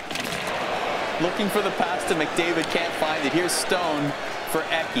 Looking for the pass to McDavid, can't find it. Here's Stone for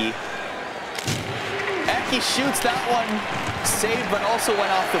Eki. Eki shoots that one, saved but also went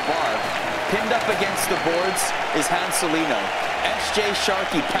off the bar. Pinned up against the boards is Hansulinho. SJ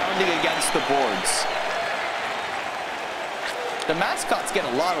Sharkey pounding against the boards. The mascots get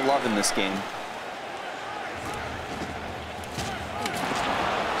a lot of love in this game.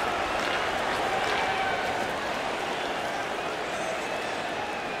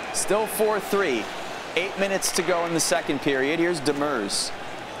 Still 4-3. 8 minutes to go in the second period. Here's Demers.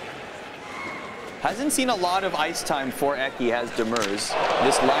 Hasn't seen a lot of ice time for Eki, has Demers.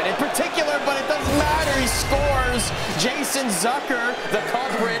 This line in particular, but it doesn't matter. He scores. Jason Zucker, the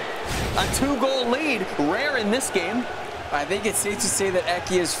culprit. A 2-goal lead. Rare in this game. I think it's safe to say that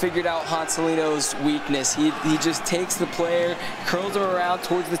Eki has figured out Hansulinho's weakness. He just takes the player, curls him around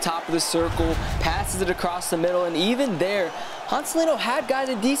towards the top of the circle, passes it across the middle, and even there, Hansulinho had guys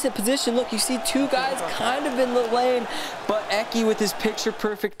in decent position. Look, you see 2 guys kind of in the lane, but Eki with his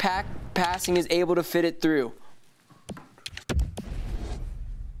picture-perfect passing is able to fit it through.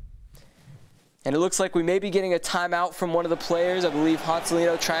 And it looks like we may be getting a timeout from one of the players. I believe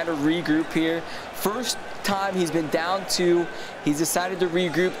Hansulinho trying to regroup here. First time he's been down 2. He's decided to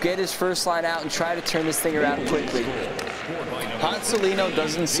regroup, get his first line out, and try to turn this thing around quickly. Hansulinho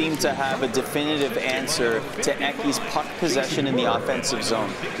doesn't seem to have a definitive answer to Eki's puck possession in the offensive zone.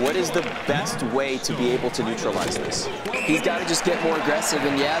 What is the best way to be able to neutralize this? He's got to just get more aggressive,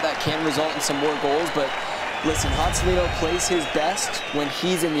 and yeah, that can result in some more goals, but listen, Hansulinho plays his best when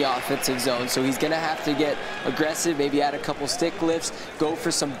he's in the offensive zone, so he's going to have to get aggressive, maybe add a couple stick lifts, go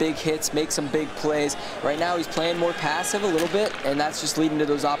for some big hits, make some big plays. Right now, he's playing more passive a little bit, and that's just leading to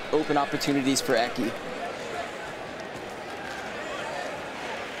those open opportunities for Eki.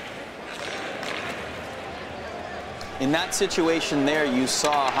 In that situation there, you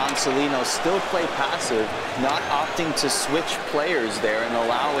saw Hansulinho still play passive, not opting to switch players there and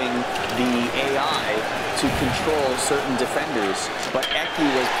allowing the AI to control certain defenders. But Eki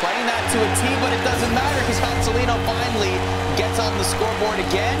was playing that to a T, but it doesn't matter because Hansulinho finally gets on the scoreboard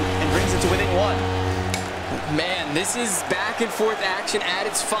again and brings it to within 1. Man, this is back and forth action at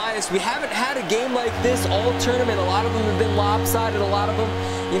its finest. We haven't had a game like this all tournament. A lot of them have been lopsided. A lot of them,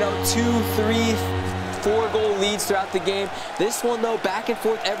 2, 3, 4-goal leads throughout the game. This one, though, back and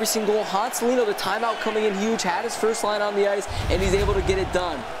forth every single goal. Hansulinho, the timeout coming in huge, had his first line on the ice, and he's able to get it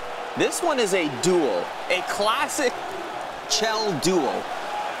done. This one is a duel, a classic Chell duel.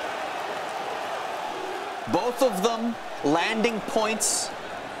 Both of them landing points.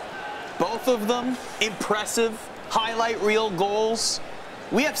 Both of them impressive, highlight reel goals.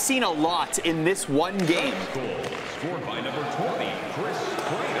 We have seen a lot in this one game. Scored by number 20, Chris.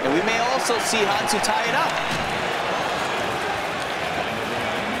 And we may also see Hansu tie it up.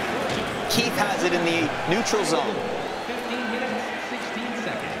 Keith has it in the neutral zone. 15 minutes, 16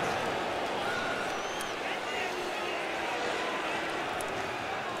 seconds.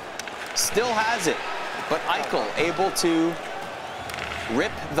 Still has it, but Eichel able to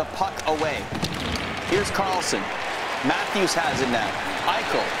rip the puck away. Here's Carlson. Matthews has it now.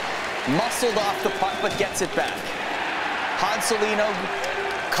 Eichel muscled off the puck, but gets it back. Hansulinho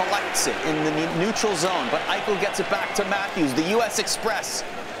collects it in the neutral zone, but Eichel gets it back to Matthews, the U.S. Express.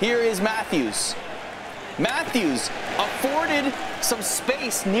 Here is Matthews. Matthews afforded some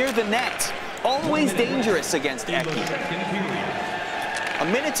space near the net. Always dangerous against Eki. A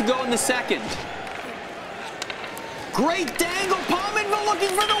minute to go in the second. Great dangle. Palmenville looking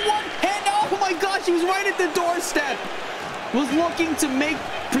for the one hand. Oh my gosh, he was right at the doorstep. Was looking to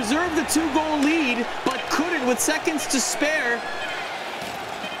preserve the 2-goal lead, but couldn't with seconds to spare.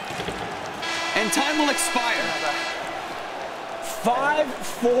 And time will expire.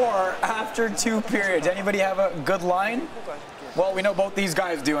 5-4 after 2 periods. Anybody have a good line? Well, we know both these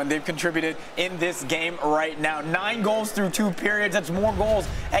guys do, and they've contributed in this game right now. 9 goals through 2 periods. That's more goals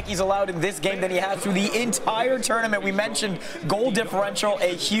Ecky's allowed in this game than he has through the entire tournament. We mentioned goal differential,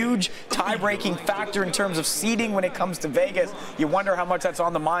 a huge tie-breaking factor in terms of seeding when it comes to Vegas. You wonder how much that's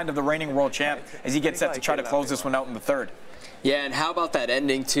on the mind of the reigning world champ as he gets set to try to close this one out in the third. Yeah, and how about that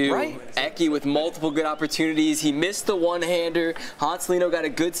ending, too? Right. Ecky with multiple good opportunities. He missed the one-hander. Hansulinho got a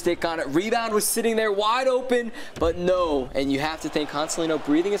good stick on it. Rebound was sitting there wide open, but no. And you have to think Hansulinho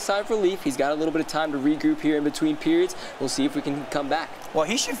breathing a sigh of relief. He's got a little bit of time to regroup here in between periods. We'll see if we can come back. Well,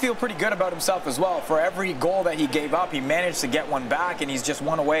 he should feel pretty good about himself as well. For every goal that he gave up, he managed to get one back, and he's just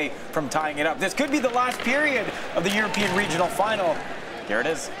one away from tying it up. This could be the last period of the European Regional Final. Here it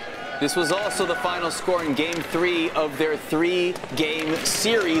is. This was also the final score in Game 3 of their 3-game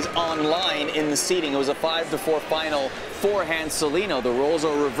series online in the seeding. It was a 5-4 final for Hansulinho. The roles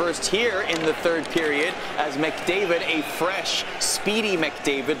are reversed here in the third period as McDavid, a fresh, speedy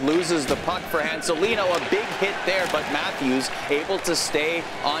McDavid, loses the puck for Hansulinho. A big hit there, but Matthews able to stay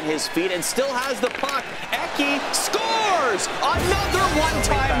on his feet and still has the puck. Ecky scores! Another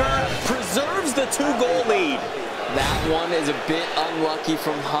one-timer, preserves the 2-goal lead. That one is a bit unlucky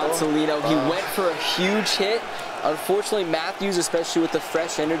from Hansulinho. He went for a huge hit. Unfortunately, Matthews, especially with the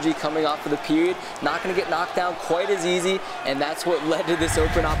fresh energy coming off of the period, not going to get knocked down quite as easy, and that's what led to this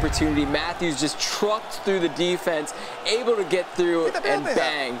open opportunity. Matthews just trucked through the defense, able to get through, and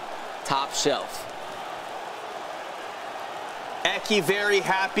bang, top shelf. Ecky very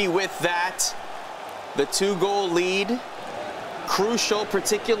happy with that. The 2-goal lead, crucial,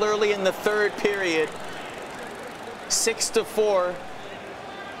 particularly in the third period. 6-4.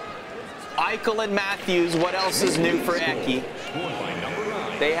 Eichel and Matthews, what else is new for Ecky?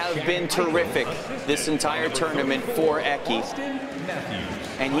 They have been terrific this entire tournament for Ecky.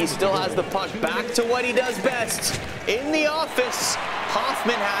 And he still has the puck back to what he does best. In the office,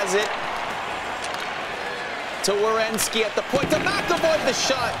 Hoffman has it. To Werenski at the point. To McAvoy, the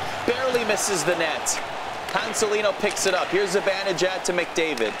shot. Barely misses the net. Hansulinho picks it up. Here's Zibanejad to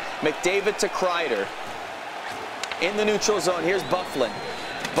McDavid. McDavid to Kreider. In the neutral zone, here's Byfuglien.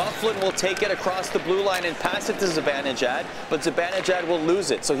 Byfuglien will take it across the blue line and pass it to Zibanejad, but Zibanejad will lose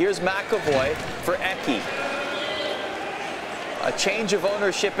it. So here's McAvoy for Ecky. A change of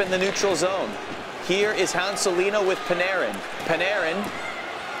ownership in the neutral zone. Here is Hansulinho with Panarin. Panarin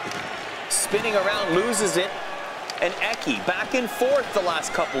spinning around, loses it, and Ecky back and forth the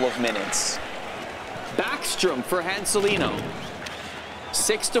last couple of minutes. Backstrom for Hansulinho.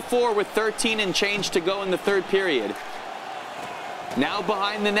 6-4 with 13 and change to go in the third period. Now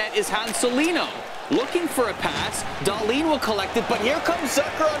behind the net is Hansulinho. Looking for a pass. Dahlin will collect it, but here comes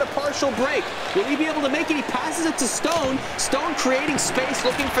Zucker on a partial break. Will he be able to make it? He passes it to Stone. Stone creating space,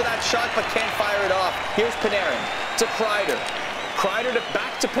 looking for that shot, but can't fire it off. Here's Panarin to Kreider. Kreider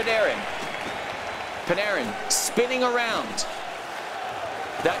back to Panarin. Panarin spinning around.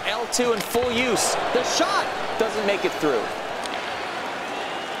 That L2 in full use. The shot doesn't make it through.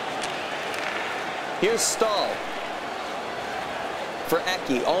 Here's Stahl for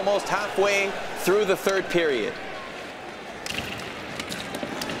Ecky, almost halfway through the third period.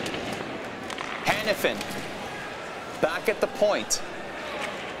 Hanifin back at the point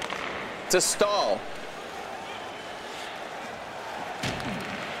to Stahl.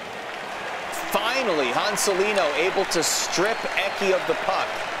 Finally, Hansulinho able to strip Ecky of the puck.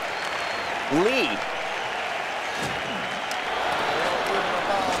 Lead.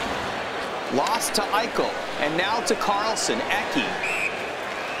 Lost to Eichel, and now to Carlson, Ecky.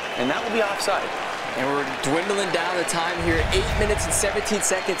 And that will be offside. And we're dwindling down the time here. 8 minutes and 17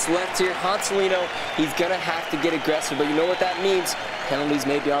 seconds left here. Hansulinho, he's going to have to get aggressive, but you know what that means? Penalties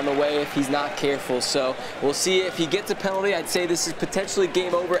may be on the way if he's not careful. So we'll see if he gets a penalty. I'd say this is potentially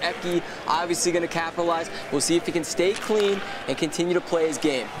game over. Ecky obviously going to capitalize. We'll see if he can stay clean and continue to play his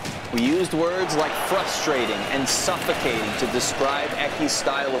game. We used words like frustrating and suffocating to describe Ecky's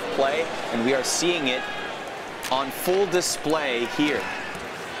style of play, and we are seeing it on full display here.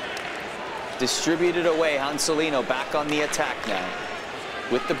 Distributed away, Hansulinho back on the attack now.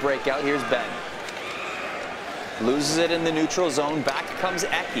 With the breakout, here's Ben. Loses it in the neutral zone, back comes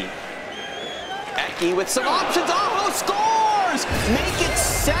Ecky. Ecky with some options, oh, scores, make it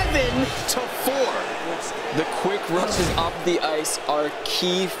 7-4. The quick rushes up the ice are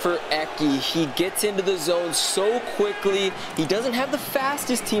key for Eki. He gets into the zone so quickly. He doesn't have the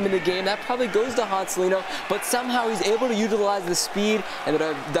fastest team in the game. That probably goes to Hansulinho, but somehow he's able to utilize the speed and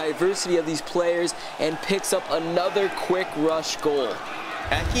the diversity of these players and picks up another quick rush goal.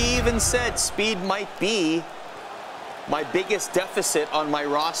 Eki even said speed might be my biggest deficit on my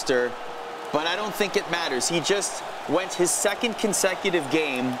roster, but I don't think it matters. He just went his second consecutive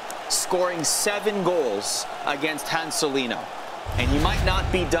game scoring 7 goals against Hansulinho, and he might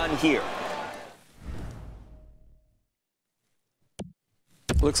not be done here.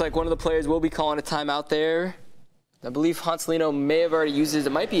 Looks like one of the players will be calling a timeout there. I believe Hansulinho may have already used it.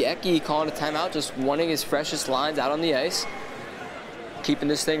 It might be Eki calling a timeout, just wanting his freshest lines out on the ice. Keeping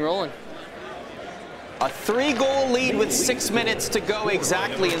this thing rolling. A 3-goal lead with 6 minutes to go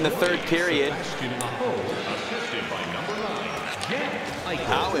exactly in the third period.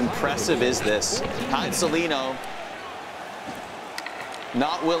 How impressive is this? Hansulinho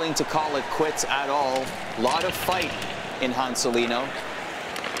not willing to call it quits at all. A lot of fight in Hansulinho.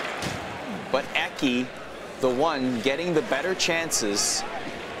 But Eki, the one getting the better chances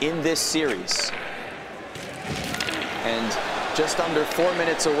in this series. And just under 4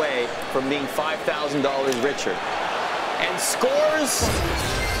 minutes away from being $5,000 richer. And scores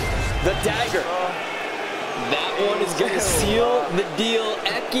the dagger. That one is going to seal the deal.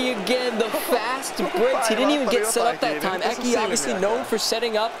 Eki again, the fast breaks. He didn't even get set up that time. Eki obviously known for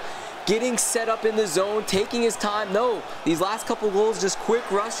setting up, getting set up in the zone, taking his time. No, these last couple goals, just quick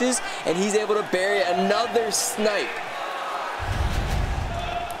rushes, and he's able to bury another snipe.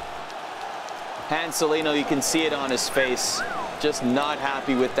 Hansulinho, you can see it on his face. Just not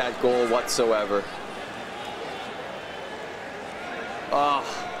happy with that goal whatsoever.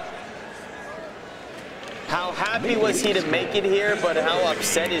 How happy was he to make it here, but how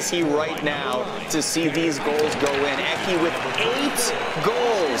upset is he right now to see these goals go in? Eki with 8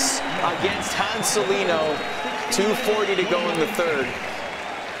 goals against Hansulinho. 2:40 to go in the third.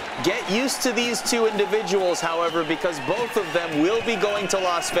 Get used to these two individuals, however, because both of them will be going to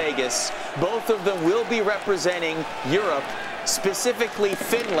Las Vegas. Both of them will be representing Europe, specifically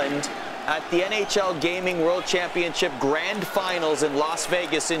Finland, at the NHL Gaming World Championship Grand Finals in Las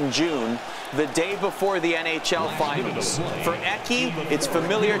Vegas in June, the day before the NHL Finals. For Eki, it's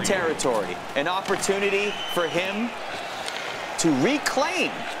familiar territory, an opportunity for him to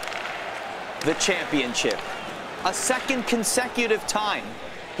reclaim the championship a second consecutive time.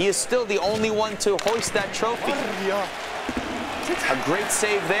 He is still the only one to hoist that trophy. A great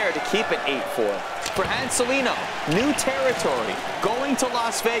save there to keep it 8-4. For Hansulinho, new territory, going to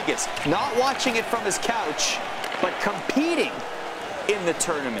Las Vegas, not watching it from his couch, but competing in the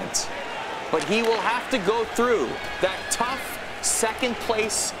tournament. But he will have to go through that tough second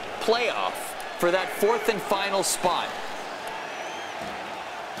place playoff for that 4th and final spot.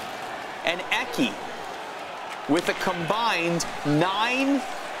 And Eki, with a combined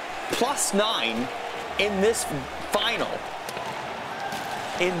 9+9 in this final,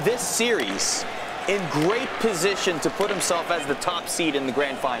 in this series, in great position to put himself as the top seed in the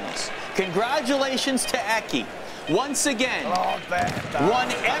grand finals. Congratulations to Eki. Once again,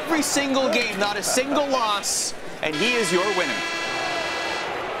 won every single game, not a single loss, and he is your winner.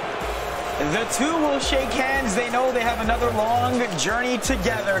 The two will shake hands. They know they have another long journey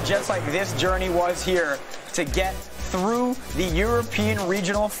together, just like this journey was here, to get through the European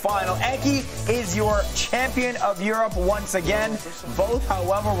Regional Final. Eki is your champion of Europe once again. Both,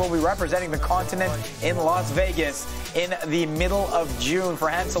 however, will be representing the continent in Las Vegas in the middle of June. For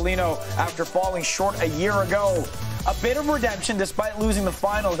Hansulinho, after falling short a year ago, a bit of redemption despite losing the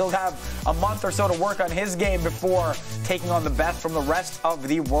final. He'll have a month or so to work on his game before taking on the best from the rest of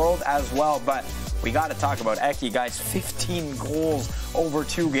the world as well. But we got to talk about Eki, guys. 15 goals over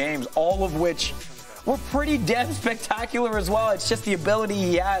 2 games, all of which were pretty damn spectacular as well. It's just the ability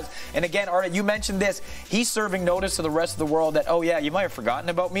he has. And again, Arda, you mentioned this. He's serving notice to the rest of the world that, oh yeah, you might have forgotten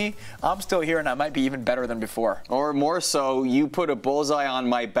about me. I'm still here and I might be even better than before. Or more so, you put a bullseye on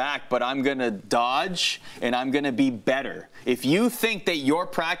my back, but I'm going to dodge and I'm going to be better. If you think that your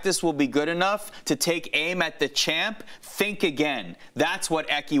practice will be good enough to take aim at the champ, think again. That's what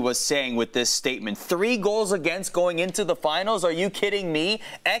Eki was saying with this statement. 3 goals against going into the finals? Are you kidding me?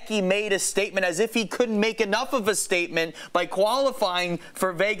 Eki made a statement as if he couldn't make enough of a statement by qualifying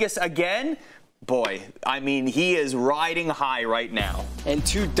for Vegas again. Boy, I mean, he is riding high right now. And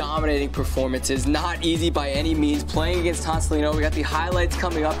 2 dominating performances, not easy by any means. Playing against Hansulinho, we got the highlights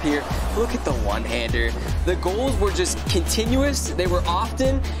coming up here. Look at the one-hander. The goals were just continuous, they were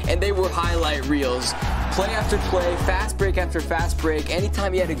often, and they were highlight reels. Play after play, fast break after fast break.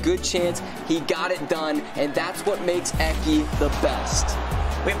 Anytime he had a good chance, he got it done, and that's what makes Eki the best.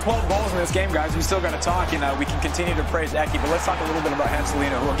 We have 12 goals in this game, guys. We still got to talk, and we can continue to praise Eki, but let's talk a little bit about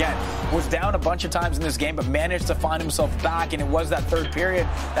Hansulinho, who, again, was down a bunch of times in this game, but managed to find himself back, and it was that third period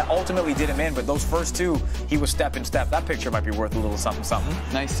that ultimately did him in, but those first 2, he was step and step. That picture might be worth a little something, something.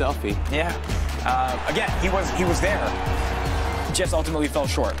 Nice selfie. Yeah. Again, he was there. Just ultimately fell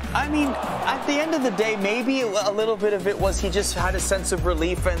short. I mean, at the end of the day, maybe a little bit of it was he just had a sense of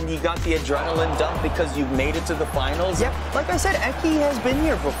relief and you got the adrenaline dump because you've made it to the finals. Yep. Like I said, Eki has been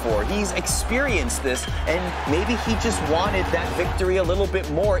here before. He's experienced this, and maybe he just wanted that victory a little bit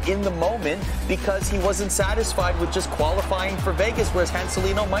more in the moment because he wasn't satisfied with just qualifying for Vegas, whereas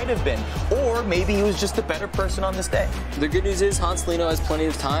Hansulinho might have been. Or maybe he was just a better person on this day. The good news is Hansulinho has plenty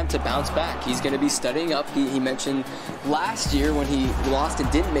of time to bounce back. He's going to be studying up. He mentioned last year when he lost and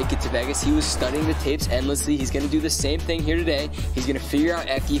didn't make it to Vegas, he was studying the tapes endlessly. He's going to do the same thing here today. He's going to figure out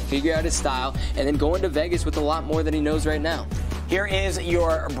Eki, figure out his style, and then go into Vegas with a lot more than he knows right now. Here is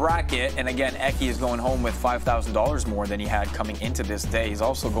your bracket, and again, Eki is going home with $5,000 more than he had coming into this day. He's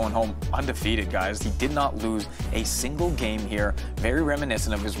also going home undefeated, guys. He did not lose a single game here. Very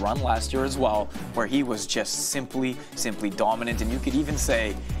reminiscent of his run last year as well, where he was just simply dominant, and you could even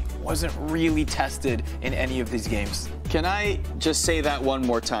say wasn't really tested in any of these games. Can I just say that one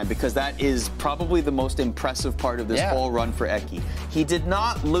more time, because that is probably the most impressive part of this whole run for Eki. He did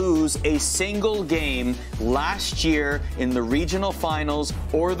not lose a single game last year in the regional finals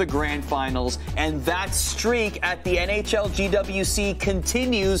or the grand finals, and that streak at the NHL GWC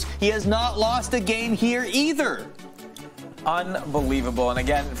continues. He has not lost a game here either. Unbelievable. And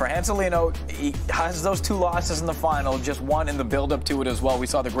again, for Hansulinho, he has those 2 losses in the final, just one in the build-up to it as well. We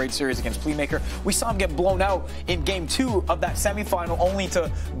saw the great series against Playmaker. We saw him get blown out in game 2 of that semifinal, only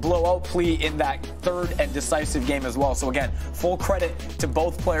to blow out Plea in that third and decisive game as well. So again, full credit to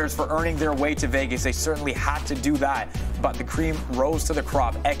both players for earning their way to Vegas. They certainly had to do that, but the cream rose to the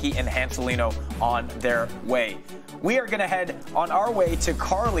crop. Eki and Hansulinho on their way. We are going to head on our way to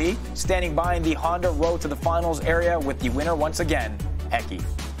Carly, standing by in the Honda Road to the Finals area with the winner once again, Eki.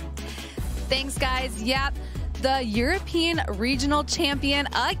 Thanks, guys. Yep, the European Regional Champion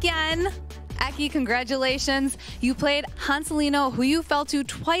again. Eki, congratulations. You played Hansulinho, who you fell to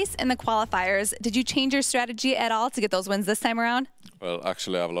twice in the qualifiers. Did you change your strategy at all to get those wins this time around? Well,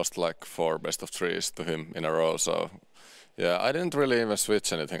 actually, I've lost like 4 best-of-3s to him in a row, so yeah, I didn't really even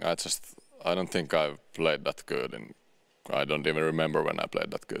switch anything. I don't think I've played that good, and I don't even remember when I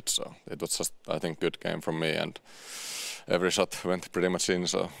played that good. So it was just, I think, good game from me, and every shot went pretty much in.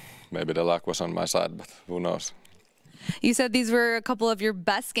 So maybe the luck was on my side, but who knows? You said these were a couple of your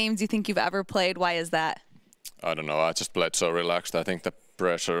best games you think you've ever played. Why is that? I don't know. I just played so relaxed. I think the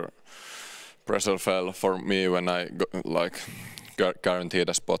pressure fell for me when I guaranteed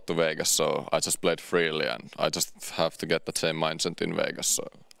a spot to Vegas. So I just played freely, and I just have to get that same mindset in Vegas. So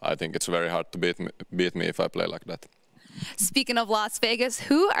I think it's very hard to beat me if I play like that. Speaking of Las Vegas,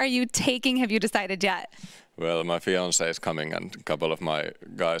 who are you taking? Have you decided yet? Well, my fiance is coming, and a couple of my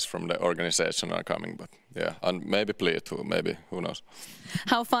guys from the organization are coming. But yeah, and maybe Plea too. Maybe, who knows?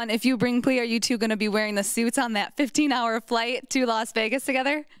 How fun! If you bring Plea, are you two going to be wearing the suits on that 15-hour flight to Las Vegas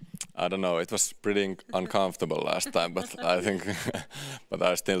together? I don't know. It was pretty uncomfortable last time, but but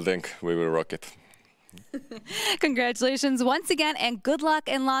I still think we will rock it. Congratulations once again, and good luck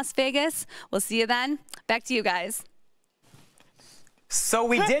in Las Vegas. We'll see you then. Back to you guys. So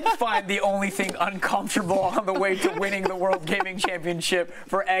we did find the only thing uncomfortable on the way to winning the World Gaming Championship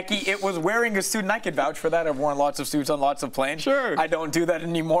for Eki. It was wearing a suit, and I could vouch for that. I've worn lots of suits on lots of planes. Sure. I don't do that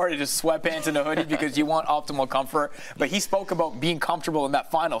anymore. It's just sweatpants and a hoodie because you want optimal comfort. But he spoke about being comfortable in that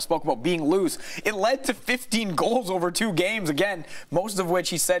final, spoke about being loose. It led to 15 goals over 2 games. Again, most of which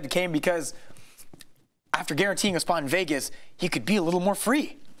he said came because after guaranteeing a spot in Vegas, he could be a little more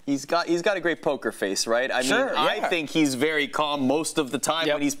free. He's got a great poker face, right? I mean, I think he's very calm most of the time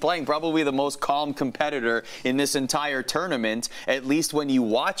when he's playing. Probably the most calm competitor in this entire tournament, at least when you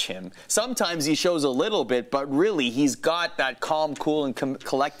watch him. Sometimes he shows a little bit, but really he's got that calm, cool, and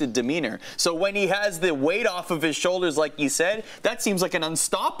collected demeanor. So when he has the weight off of his shoulders, like you said, that seems like an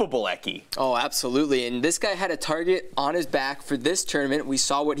unstoppable Eki. Oh, absolutely. And this guy had a target on his back for this tournament. We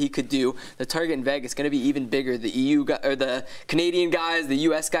saw what he could do. The target in Vegas is going to be even bigger. The EU or the Canadian guys, the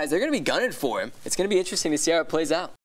US guys, they're going to be gunning for him. It's going to be interesting to see how it plays out.